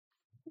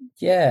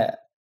 Yeah,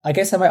 I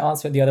guess I might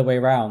answer it the other way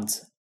around,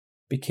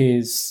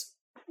 because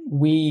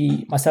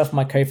myself and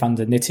my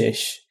co-founder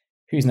Nitish,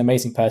 who's an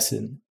amazing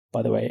person,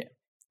 by the way,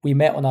 we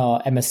met on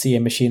our MSc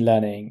in machine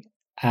learning,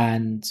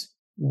 and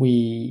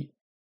we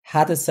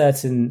had a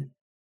certain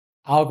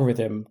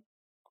algorithm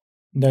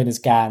known as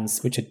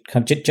GANs, which are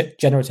kind of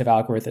generative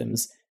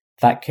algorithms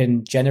that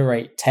can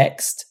generate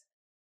text,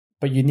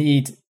 but you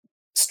need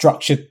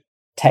structured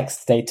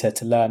text data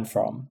to learn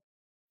from.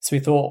 So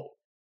we thought,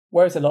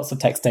 where is there lots of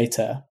text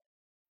data?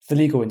 The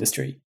legal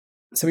industry.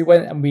 So we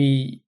went and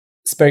we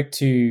spoke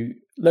to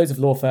loads of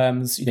law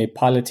firms,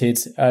 piloted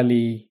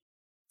early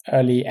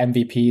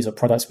MVPs or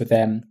products with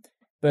them.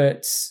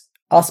 But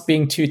us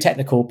being two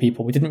technical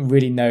people, we didn't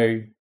really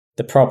know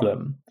the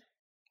problem.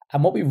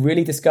 And what we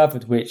really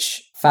discovered,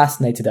 which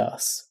fascinated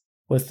us,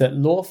 was that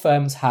law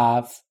firms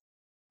have,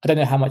 I don't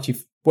know how much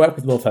you've worked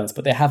with law firms,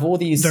 but they have all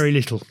these... Very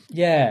little.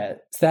 Yeah.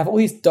 So they have all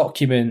these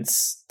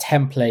documents,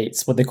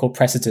 templates, what they call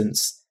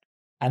precedents.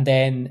 And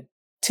then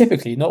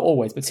typically, not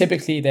always, but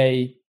typically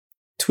they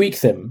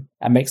tweak them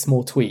and make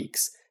small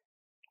tweaks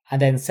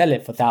and then sell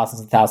it for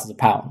thousands and thousands of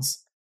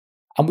pounds.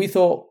 And we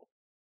thought,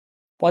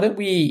 why don't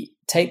we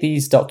take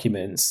these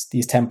documents,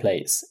 these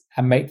templates,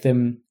 and make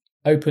them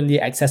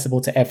openly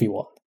accessible to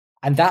everyone?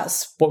 And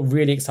that's what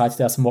really excited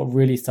us and what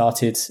really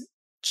started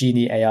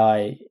Genie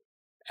AI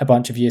a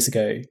bunch of years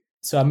ago.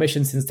 So our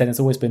mission since then has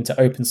always been to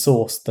open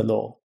source the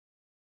law.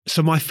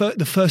 So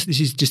this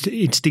is just an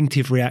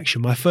instinctive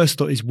reaction. My first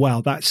thought is,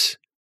 wow, that's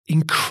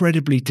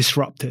incredibly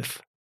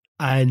disruptive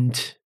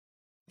and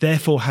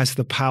therefore has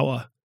the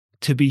power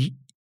to be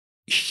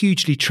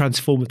hugely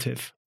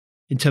transformative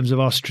in terms of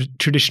our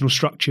traditional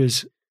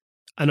structures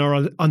and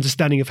our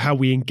understanding of how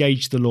we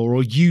engage the law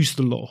or use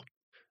the law.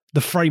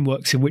 The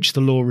frameworks in which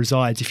the law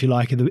resides, if you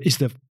like, is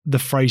the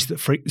phrase that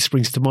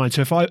springs to mind.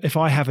 So if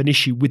I have an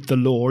issue with the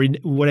law in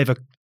whatever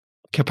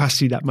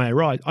capacity that may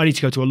arise, I need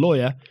to go to a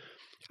lawyer,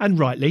 and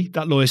rightly,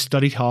 that lawyer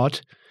studied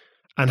hard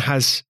and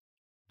has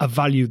a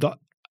value that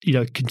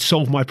can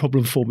solve my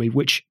problem for me,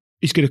 which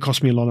is going to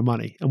cost me a lot of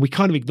money. And we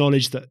kind of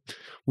acknowledge that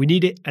we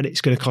need it and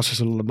it's going to cost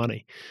us a lot of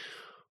money.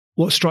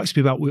 What strikes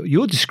me about what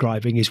you're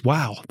describing is,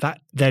 wow,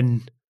 that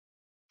then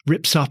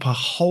rips up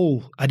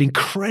an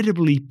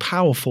incredibly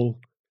powerful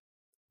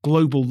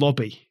global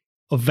lobby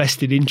of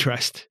vested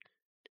interest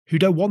who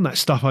don't want that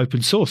stuff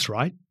open source,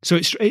 right? So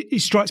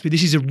it strikes me,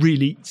 this is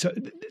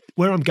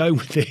where I'm going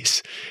with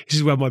this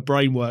is where my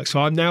brain works.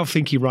 So I'm now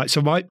thinking, right,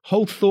 so my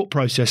whole thought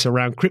process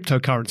around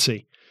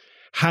cryptocurrency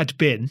had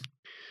been,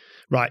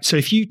 right, so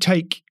if you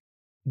take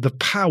the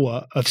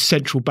power of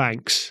central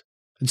banks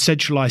and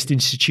centralized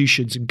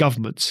institutions and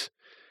governments,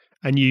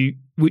 and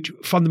which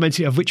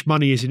fundamentally of which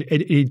money is an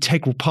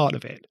integral part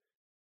of it,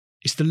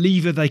 it's the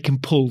lever they can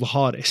pull the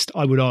hardest,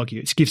 I would argue.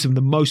 It gives them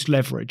the most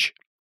leverage.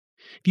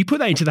 If you put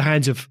that into the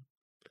hands of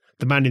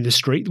the man in the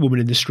street, the woman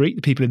in the street,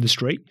 the people in the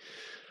street,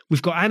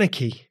 we've got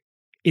anarchy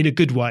in a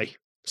good way.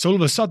 So all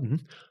of a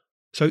sudden,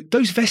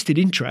 those vested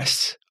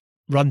interests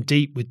run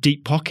deep with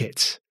deep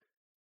pockets.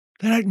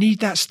 They don't need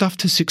that stuff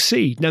to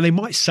succeed. Now, they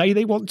might say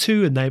they want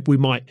to, and we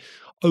might,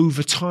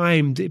 over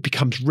time, it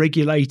becomes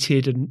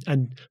regulated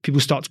and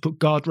people start to put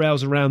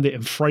guardrails around it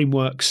and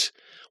frameworks.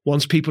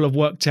 Once people have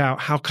worked out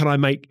how can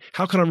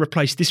I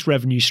replace this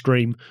revenue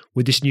stream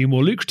with this new,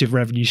 more lucrative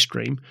revenue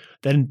stream,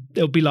 then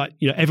it'll be like,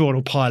 everyone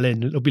will pile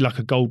in. It'll be like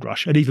a gold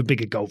rush, an even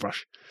bigger gold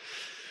rush.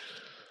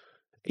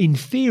 In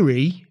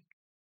theory,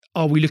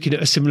 are we looking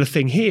at a similar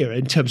thing here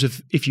in terms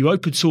of if you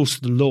open source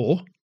the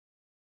law,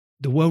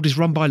 the world is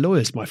run by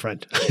lawyers, my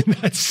friend.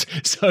 That's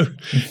so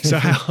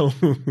how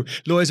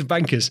lawyers and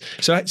bankers.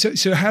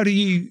 So how do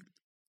you?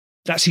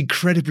 That's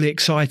incredibly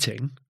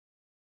exciting.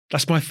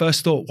 That's my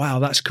first thought. Wow,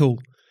 that's cool.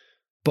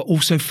 But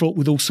also fraught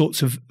with all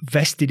sorts of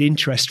vested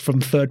interest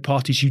from third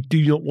parties who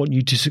do not want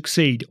you to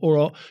succeed,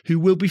 or who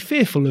will be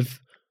fearful of.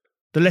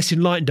 The less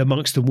enlightened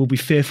amongst them will be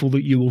fearful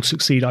that you will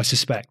succeed, I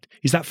suspect.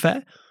 Is that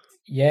fair?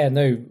 Yeah,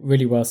 no,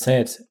 really well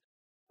said.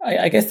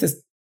 I guess there's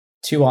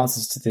two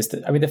answers to this.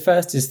 I mean, the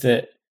first is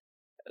that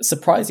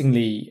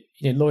surprisingly,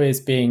 lawyers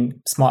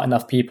being smart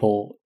enough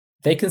people,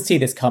 they can see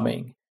this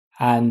coming.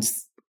 And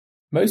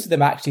most of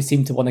them actually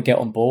seem to want to get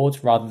on board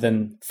rather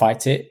than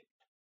fight it.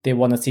 They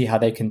want to see how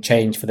they can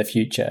change for the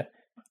future,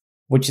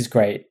 which is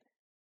great.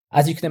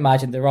 As you can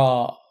imagine, there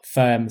are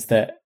firms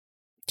that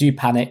do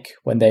panic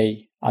when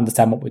they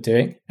understand what we're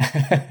doing.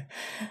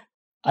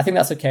 I think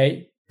that's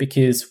okay,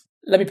 because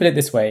let me put it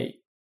this way.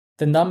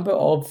 The number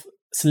of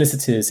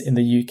solicitors in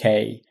the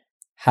UK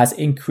has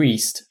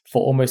increased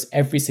for almost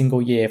every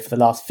single year for the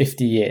last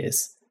 50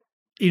 years.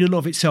 In and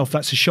of itself,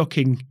 that's a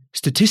shocking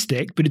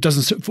statistic, but it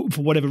doesn't,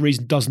 for whatever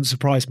reason, doesn't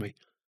surprise me.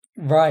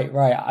 Right.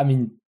 I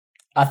mean,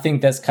 I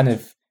think that's kind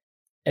of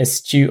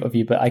astute of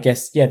you, but I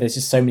guess, there's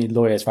just so many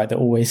lawyers, right? They're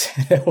always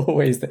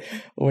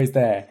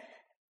there.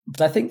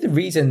 But I think the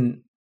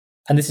reason,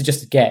 and this is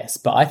just a guess,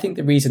 but I think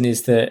the reason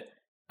is that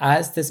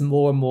as there's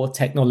more and more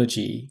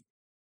technology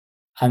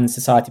and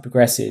society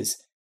progresses,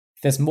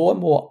 there's more and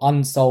more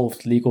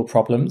unsolved legal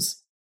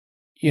problems.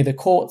 The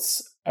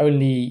courts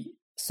only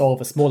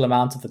solve a small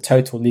amount of the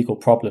total legal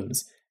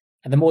problems.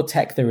 And the more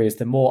tech there is,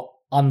 the more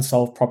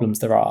unsolved problems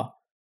there are.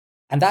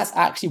 And that's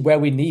actually where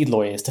we need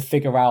lawyers to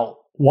figure out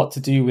what to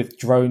do with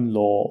drone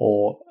law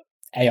or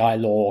AI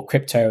law or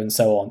crypto and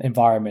so on,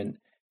 environment.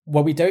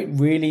 Where we don't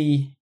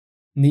really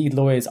need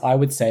lawyers, I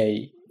would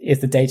say, is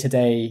the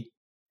day-to-day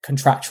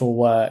contractual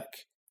work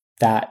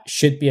that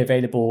should be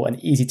available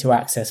and easy to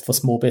access for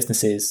small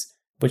businesses,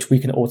 which we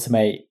can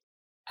automate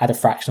at a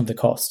fraction of the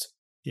cost.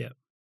 Yeah.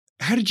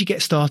 How did you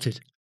get started?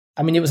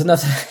 I mean, it was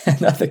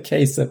another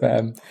case of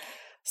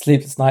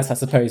sleepless nights, I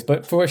suppose,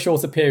 but for a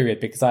shorter period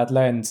because I'd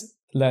learned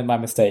my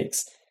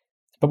mistakes.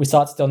 But we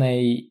started on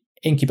a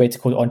incubator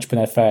called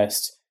Entrepreneur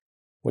First,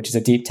 which is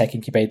a deep tech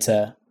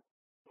incubator,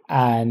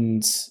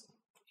 and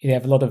you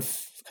have a lot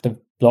of kind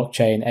of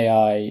blockchain,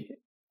 AI,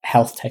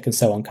 health tech, and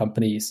so on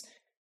companies.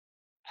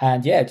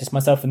 And just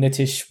myself and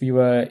Nitish, we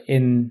were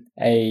in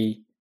a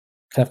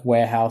kind of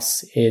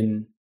warehouse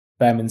in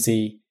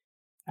Bermondsey,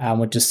 and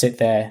would just sit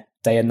there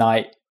day and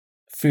night,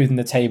 food on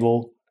the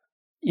table,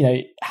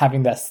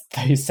 having those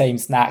same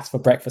snacks for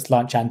breakfast,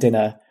 lunch, and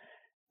dinner,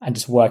 and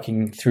just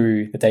working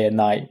through the day and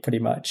night pretty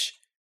much.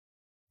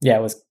 It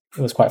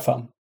was quite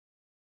fun.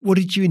 What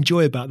did you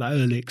enjoy about that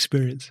early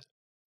experience?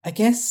 I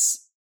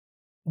guess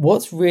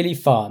what's really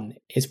fun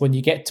is when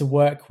you get to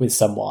work with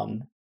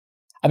someone.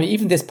 I mean,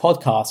 even this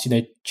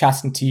podcast,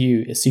 chatting to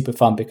you is super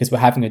fun because we're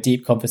having a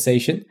deep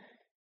conversation.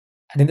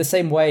 And in the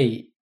same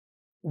way,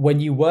 when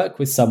you work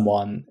with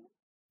someone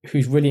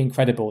who's really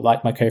incredible,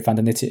 like my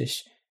co-founder Nitish,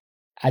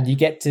 and you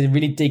get to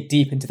really dig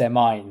deep into their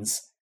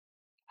minds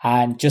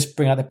and just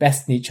bring out the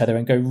best in each other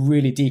and go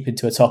really deep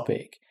into a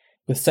topic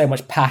with so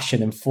much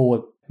passion and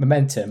forward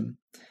momentum,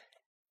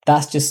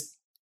 that's just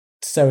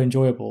so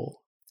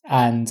enjoyable.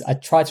 And I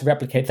try to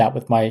replicate that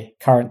with my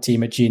current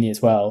team at Genie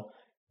as well.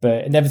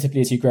 But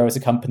inevitably, as you grow as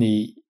a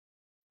company,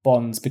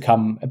 bonds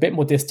become a bit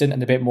more distant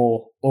and a bit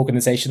more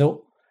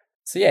organizational.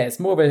 So it's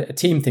more of a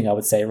team thing, I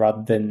would say,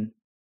 rather than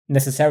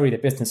necessarily the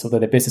business, although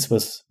the business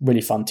was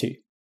really fun too.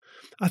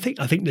 I think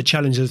the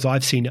challenges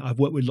I've seen, I've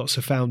worked with lots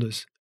of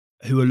founders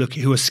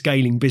who are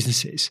scaling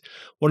businesses.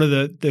 One of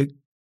the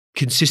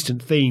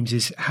consistent themes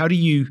is how do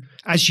you,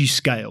 as you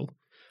scale,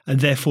 and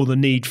therefore the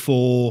need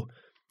for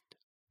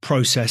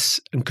process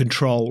and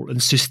control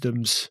and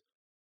systems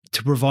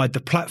to provide the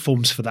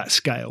platforms for that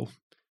scale.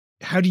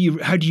 How do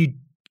you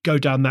go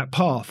down that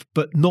path,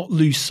 but not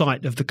lose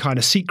sight of the kind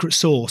of secret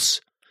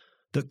sauce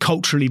that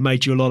culturally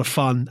made you a lot of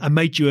fun and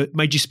made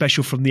you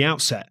special from the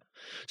outset?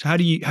 So how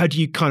do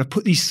you kind of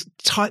put these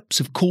types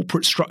of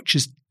corporate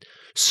structures,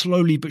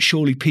 slowly but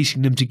surely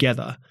piecing them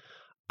together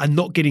and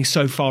not getting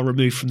so far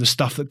removed from the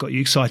stuff that got you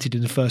excited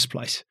in the first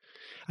place?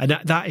 And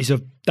that is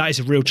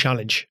a real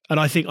challenge. And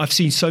I think I've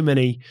seen so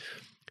many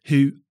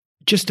who,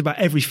 just about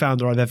every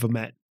founder I've ever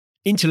met,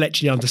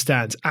 intellectually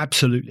understands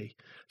absolutely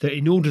that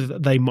in order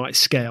that they might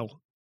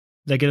scale,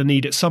 they're going to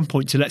need at some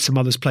point to let some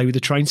others play with the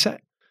train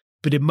set.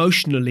 But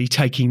emotionally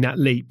taking that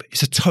leap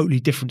is a totally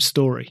different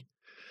story.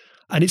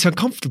 And it's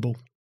uncomfortable.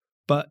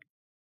 But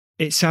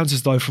it sounds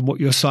as though from what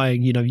you're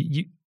saying, you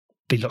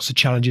be lots of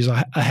challenges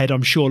ahead.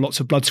 I'm sure lots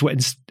of blood,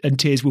 sweat and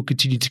tears will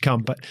continue to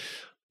come. But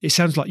it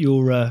sounds like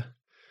you're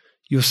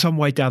some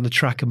way down the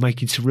track and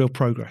making some real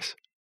progress.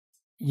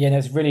 Yeah,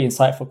 that's a really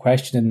insightful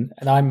question.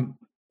 And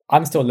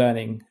I'm still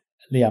learning,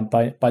 Liam,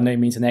 by no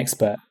means an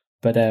expert.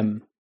 But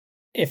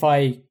if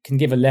I can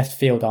give a left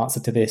field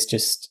answer to this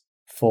just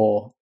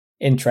for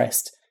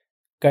interest,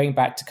 going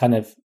back to kind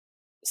of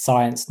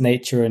science,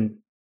 nature, and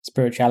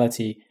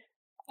spirituality,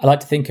 I like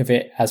to think of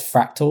it as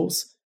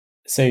fractals.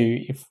 So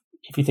if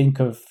you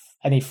think of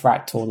any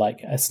fractal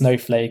like a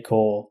snowflake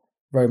or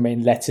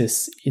romaine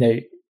lettuce,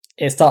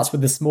 it starts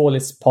with the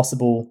smallest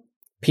possible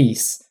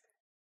piece,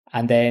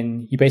 and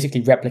then you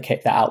basically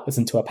replicate that outwards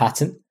into a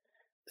pattern.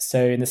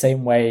 So in the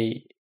same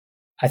way,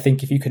 I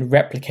think if you can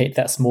replicate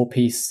that small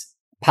piece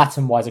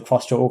pattern-wise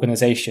across your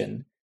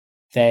organization,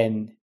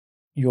 then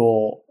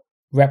you're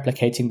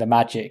replicating the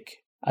magic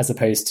as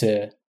opposed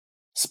to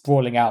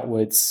sprawling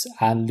outwards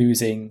and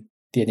losing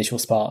the initial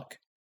spark.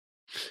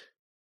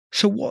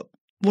 So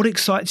what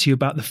excites you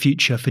about the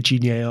future for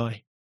Genie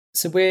AI?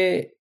 So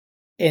we're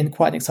in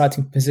quite an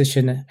exciting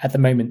position at the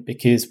moment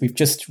because we've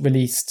just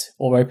released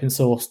or open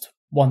sourced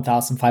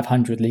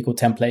 1,500 legal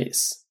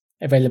templates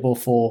available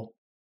for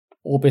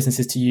all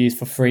businesses to use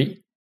for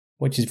free,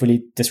 which is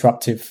really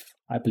disruptive,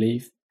 I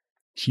believe.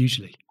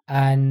 Hugely.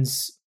 And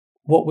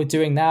what we're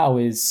doing now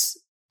is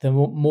the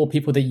more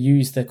people that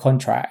use the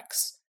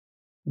contracts,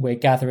 we're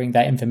gathering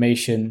that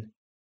information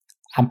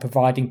and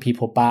providing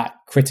people back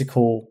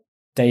critical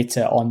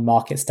data on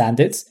market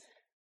standards.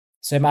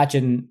 So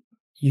imagine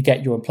you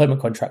get your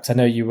employment contracts. I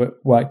know you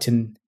worked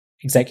in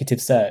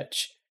executive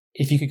search.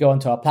 If you could go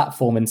onto our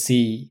platform and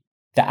see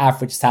the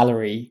average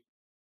salary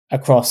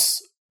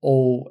across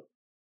all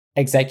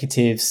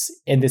executives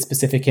in this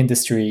specific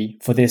industry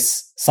for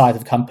this side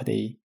of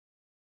company,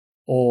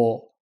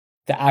 or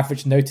the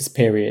average notice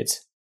period,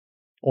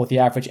 or the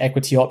average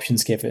equity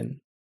options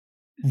given,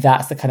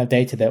 that's the kind of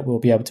data that we'll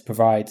be able to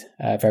provide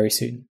very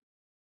soon.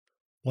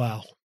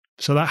 Wow.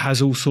 So that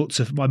has all sorts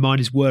of, my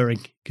mind is whirring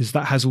because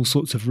that has all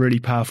sorts of really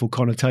powerful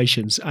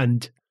connotations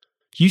and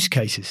use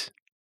cases.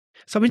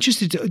 So I'm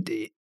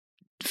interested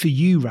for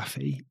you,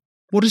 Rafi,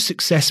 what does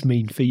success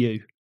mean for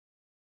you?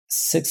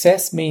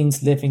 Success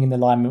means living in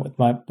alignment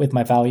with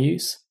my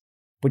values,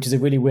 which is a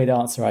really weird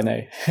answer, I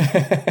know.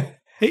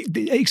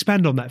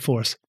 Expand on that for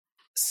us.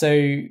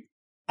 So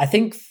I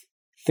think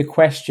the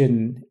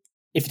question,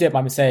 if you don't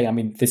mind me saying, I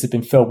mean, this has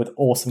been filled with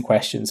awesome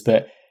questions,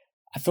 but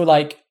I feel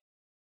like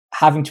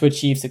having to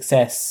achieve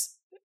success,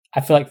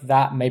 I feel like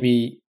that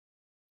may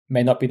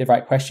not be the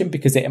right question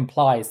because it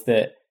implies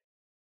that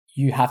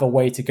you have a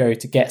way to go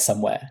to get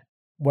somewhere.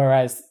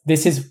 Whereas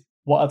this is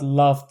what I'd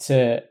love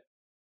to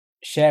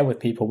share with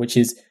people, which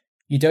is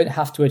you don't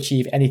have to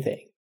achieve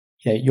anything.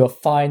 You know, you're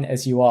fine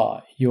as you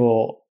are.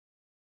 You're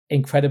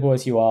incredible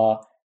as you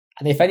are.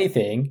 And if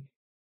anything,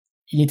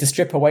 you need to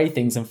strip away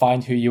things and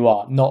find who you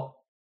are, not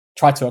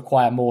try to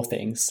acquire more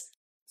things.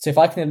 So if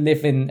I can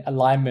live in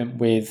alignment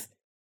with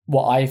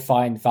what I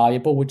find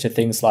valuable, which are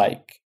things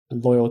like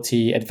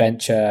loyalty,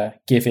 adventure,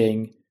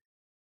 giving,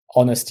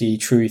 honesty,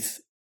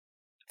 truth,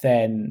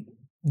 then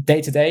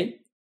day to day,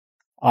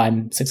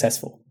 I'm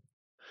successful.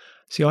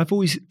 See,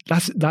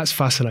 that's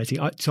fascinating.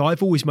 So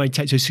I've always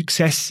maintained, so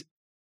success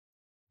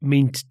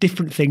means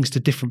different things to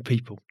different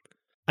people.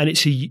 And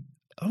I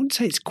wouldn't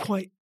say is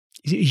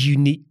it a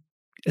unique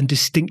and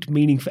distinct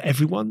meaning for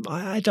everyone?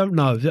 I don't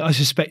know. I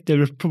suspect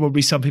there are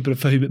probably some people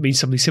for whom it means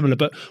something similar,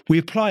 but we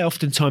apply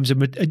oftentimes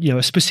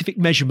a specific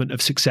measurement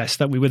of success,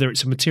 don't we? Whether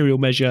it's a material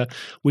measure,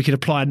 we can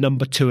apply a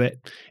number to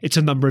it. It's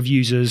a number of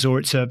users,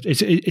 or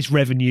it's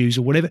revenues,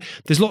 or whatever.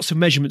 There's lots of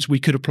measurements we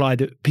could apply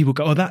that people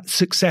go, oh, that's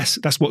success.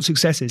 That's what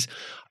success is.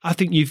 I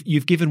think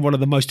you've given one of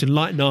the most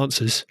enlightened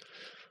answers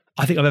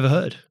I think I've ever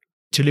heard.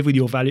 To live with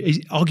your value,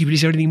 arguably,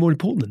 is there anything more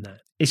important than that?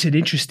 It's an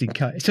interesting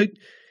case. So,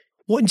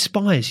 what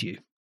inspires you?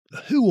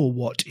 Who or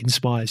what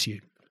inspires you?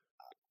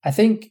 I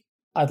think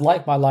I'd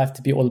like my life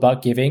to be all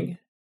about giving.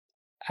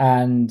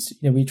 And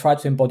we try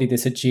to embody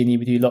this at Genie.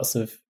 We do lots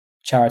of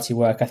charity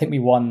work. I think we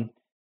won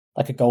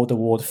like a gold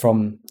award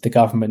from the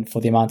government for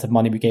the amount of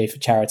money we gave for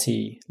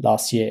charity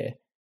last year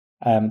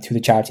through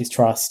the Charities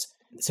Trust.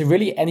 So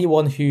really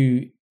anyone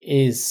who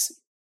is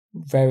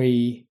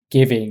very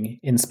giving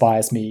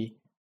inspires me.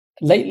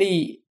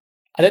 Lately,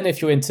 I don't know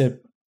if you're into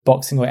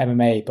boxing or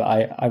MMA, but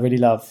I really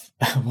love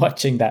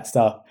watching that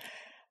stuff.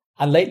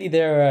 And lately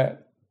there are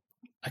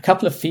a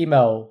couple of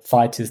female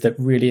fighters that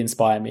really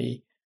inspire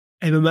me.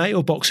 MMA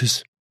or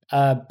boxers?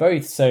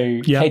 Both.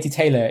 So Katie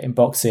Taylor in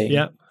boxing,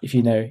 if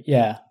you know.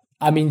 Yeah.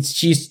 I mean,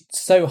 she's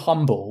so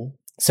humble,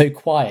 so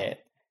quiet,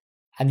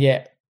 and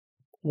yet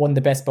one of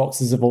the best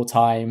boxers of all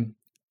time,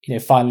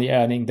 finally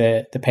earning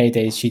the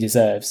paydays she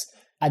deserves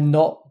and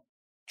not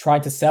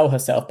trying to sell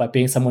herself by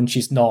being someone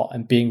she's not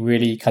and being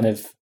really kind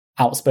of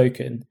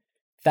outspoken.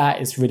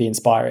 That is really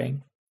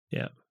inspiring.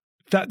 Yeah.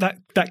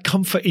 That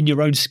comfort in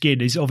your own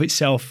skin is of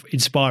itself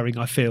inspiring,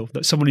 I feel,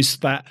 that someone is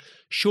that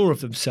sure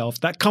of themselves,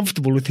 that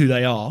comfortable with who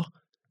they are.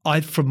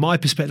 From my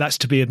perspective, that's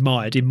to be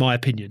admired, in my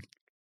opinion,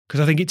 because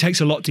I think it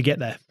takes a lot to get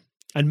there,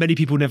 and many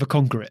people never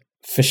conquer it.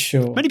 For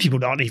sure. Many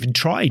people aren't even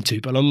trying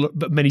to,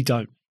 but many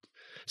don't.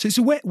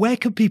 So where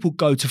can people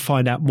go to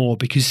find out more?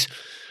 Because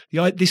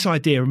this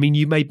idea, I mean,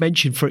 you made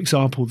mention, for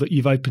example, that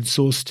you've open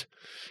sourced,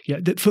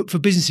 that for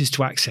businesses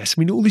to access.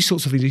 I mean, all these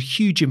sorts of things are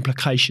huge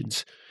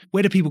implications.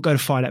 Where do people go to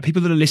find out?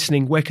 People that are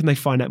listening, where can they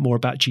find out more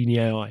about Genie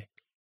AI?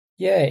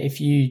 Yeah, if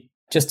you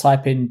just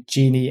type in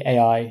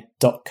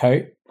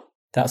genieai.co,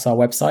 that's our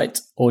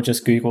website, or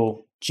just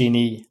Google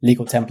Genie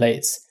legal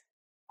templates,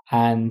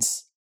 and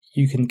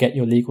you can get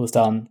your legals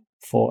done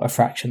for a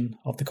fraction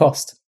of the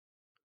cost.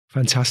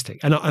 Fantastic.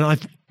 And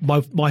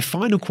my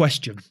final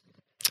question,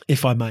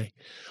 if I may,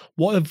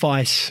 what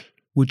advice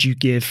would you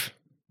give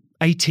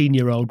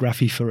 18-year-old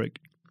Rafi Farouk?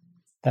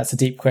 That's a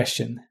deep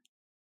question.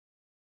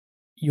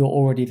 You're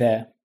already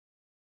there.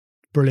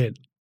 Brilliant.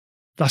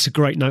 That's a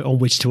great note on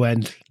which to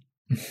end.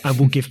 And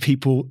will give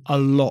people a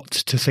lot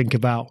to think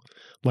about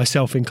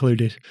myself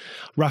included.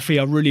 Rafi,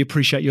 I really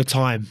appreciate your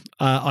time.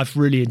 I've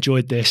really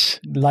enjoyed this.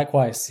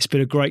 Likewise. It's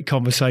been a great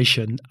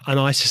conversation. And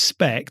I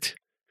suspect,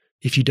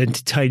 if you'd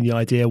entertain the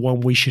idea,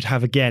 one we should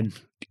have again,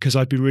 because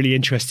I'd be really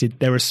interested.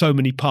 There are so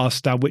many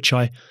paths down which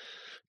I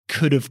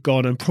could have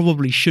gone and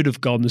probably should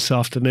have gone this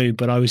afternoon,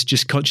 but I was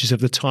just conscious of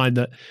the time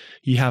that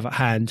you have at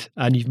hand,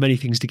 and you've many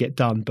things to get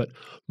done. But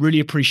really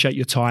appreciate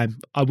your time.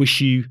 I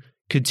wish you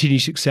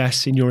continued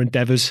success in your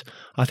endeavors.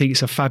 I think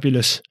it's a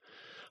fabulous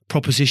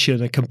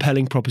proposition, a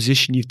compelling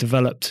proposition you've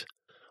developed,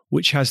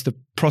 which has the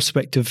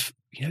prospect of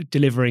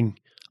delivering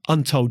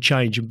untold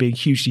change and being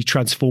hugely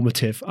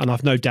transformative. And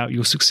I've no doubt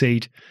you'll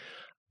succeed.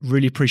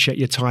 Really appreciate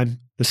your time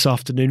this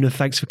afternoon, and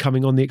thanks for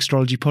coming on the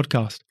Extrology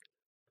podcast.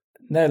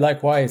 No,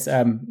 likewise.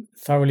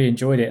 Thoroughly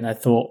enjoyed it, and I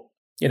thought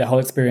the whole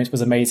experience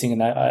was amazing,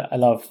 and I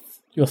love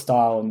your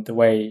style and the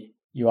way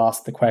you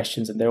ask the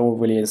questions, and they're all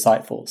really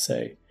insightful.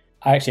 So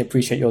I actually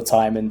appreciate your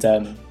time, and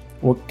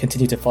we'll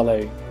continue to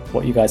follow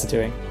what you guys are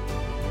doing.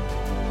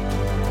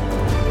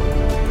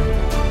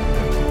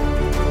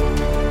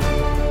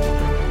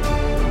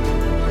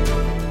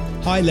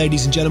 Hi,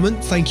 ladies and gentlemen.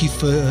 Thank you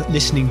for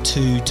listening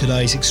to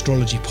today's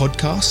Extrology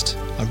podcast.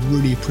 I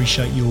really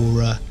appreciate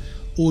your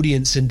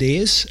audience and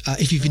ears.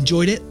 If you've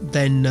enjoyed it,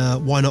 then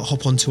why not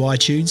hop onto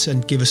iTunes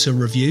and give us a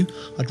review?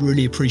 I'd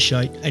really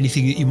appreciate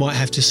anything that you might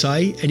have to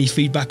say. Any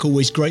feedback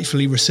always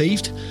gratefully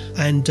received,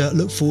 and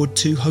look forward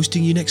to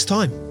hosting you next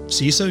time.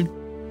 See you soon.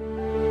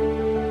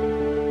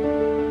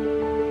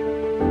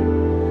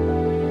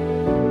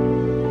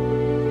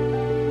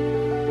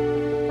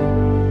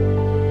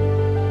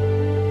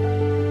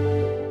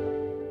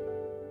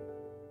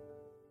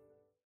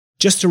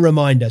 Just a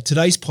reminder,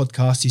 today's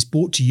podcast is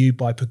brought to you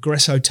by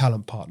Progresso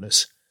Talent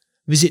Partners.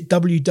 Visit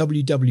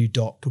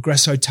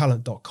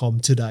www.progressotalent.com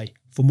today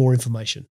for more information.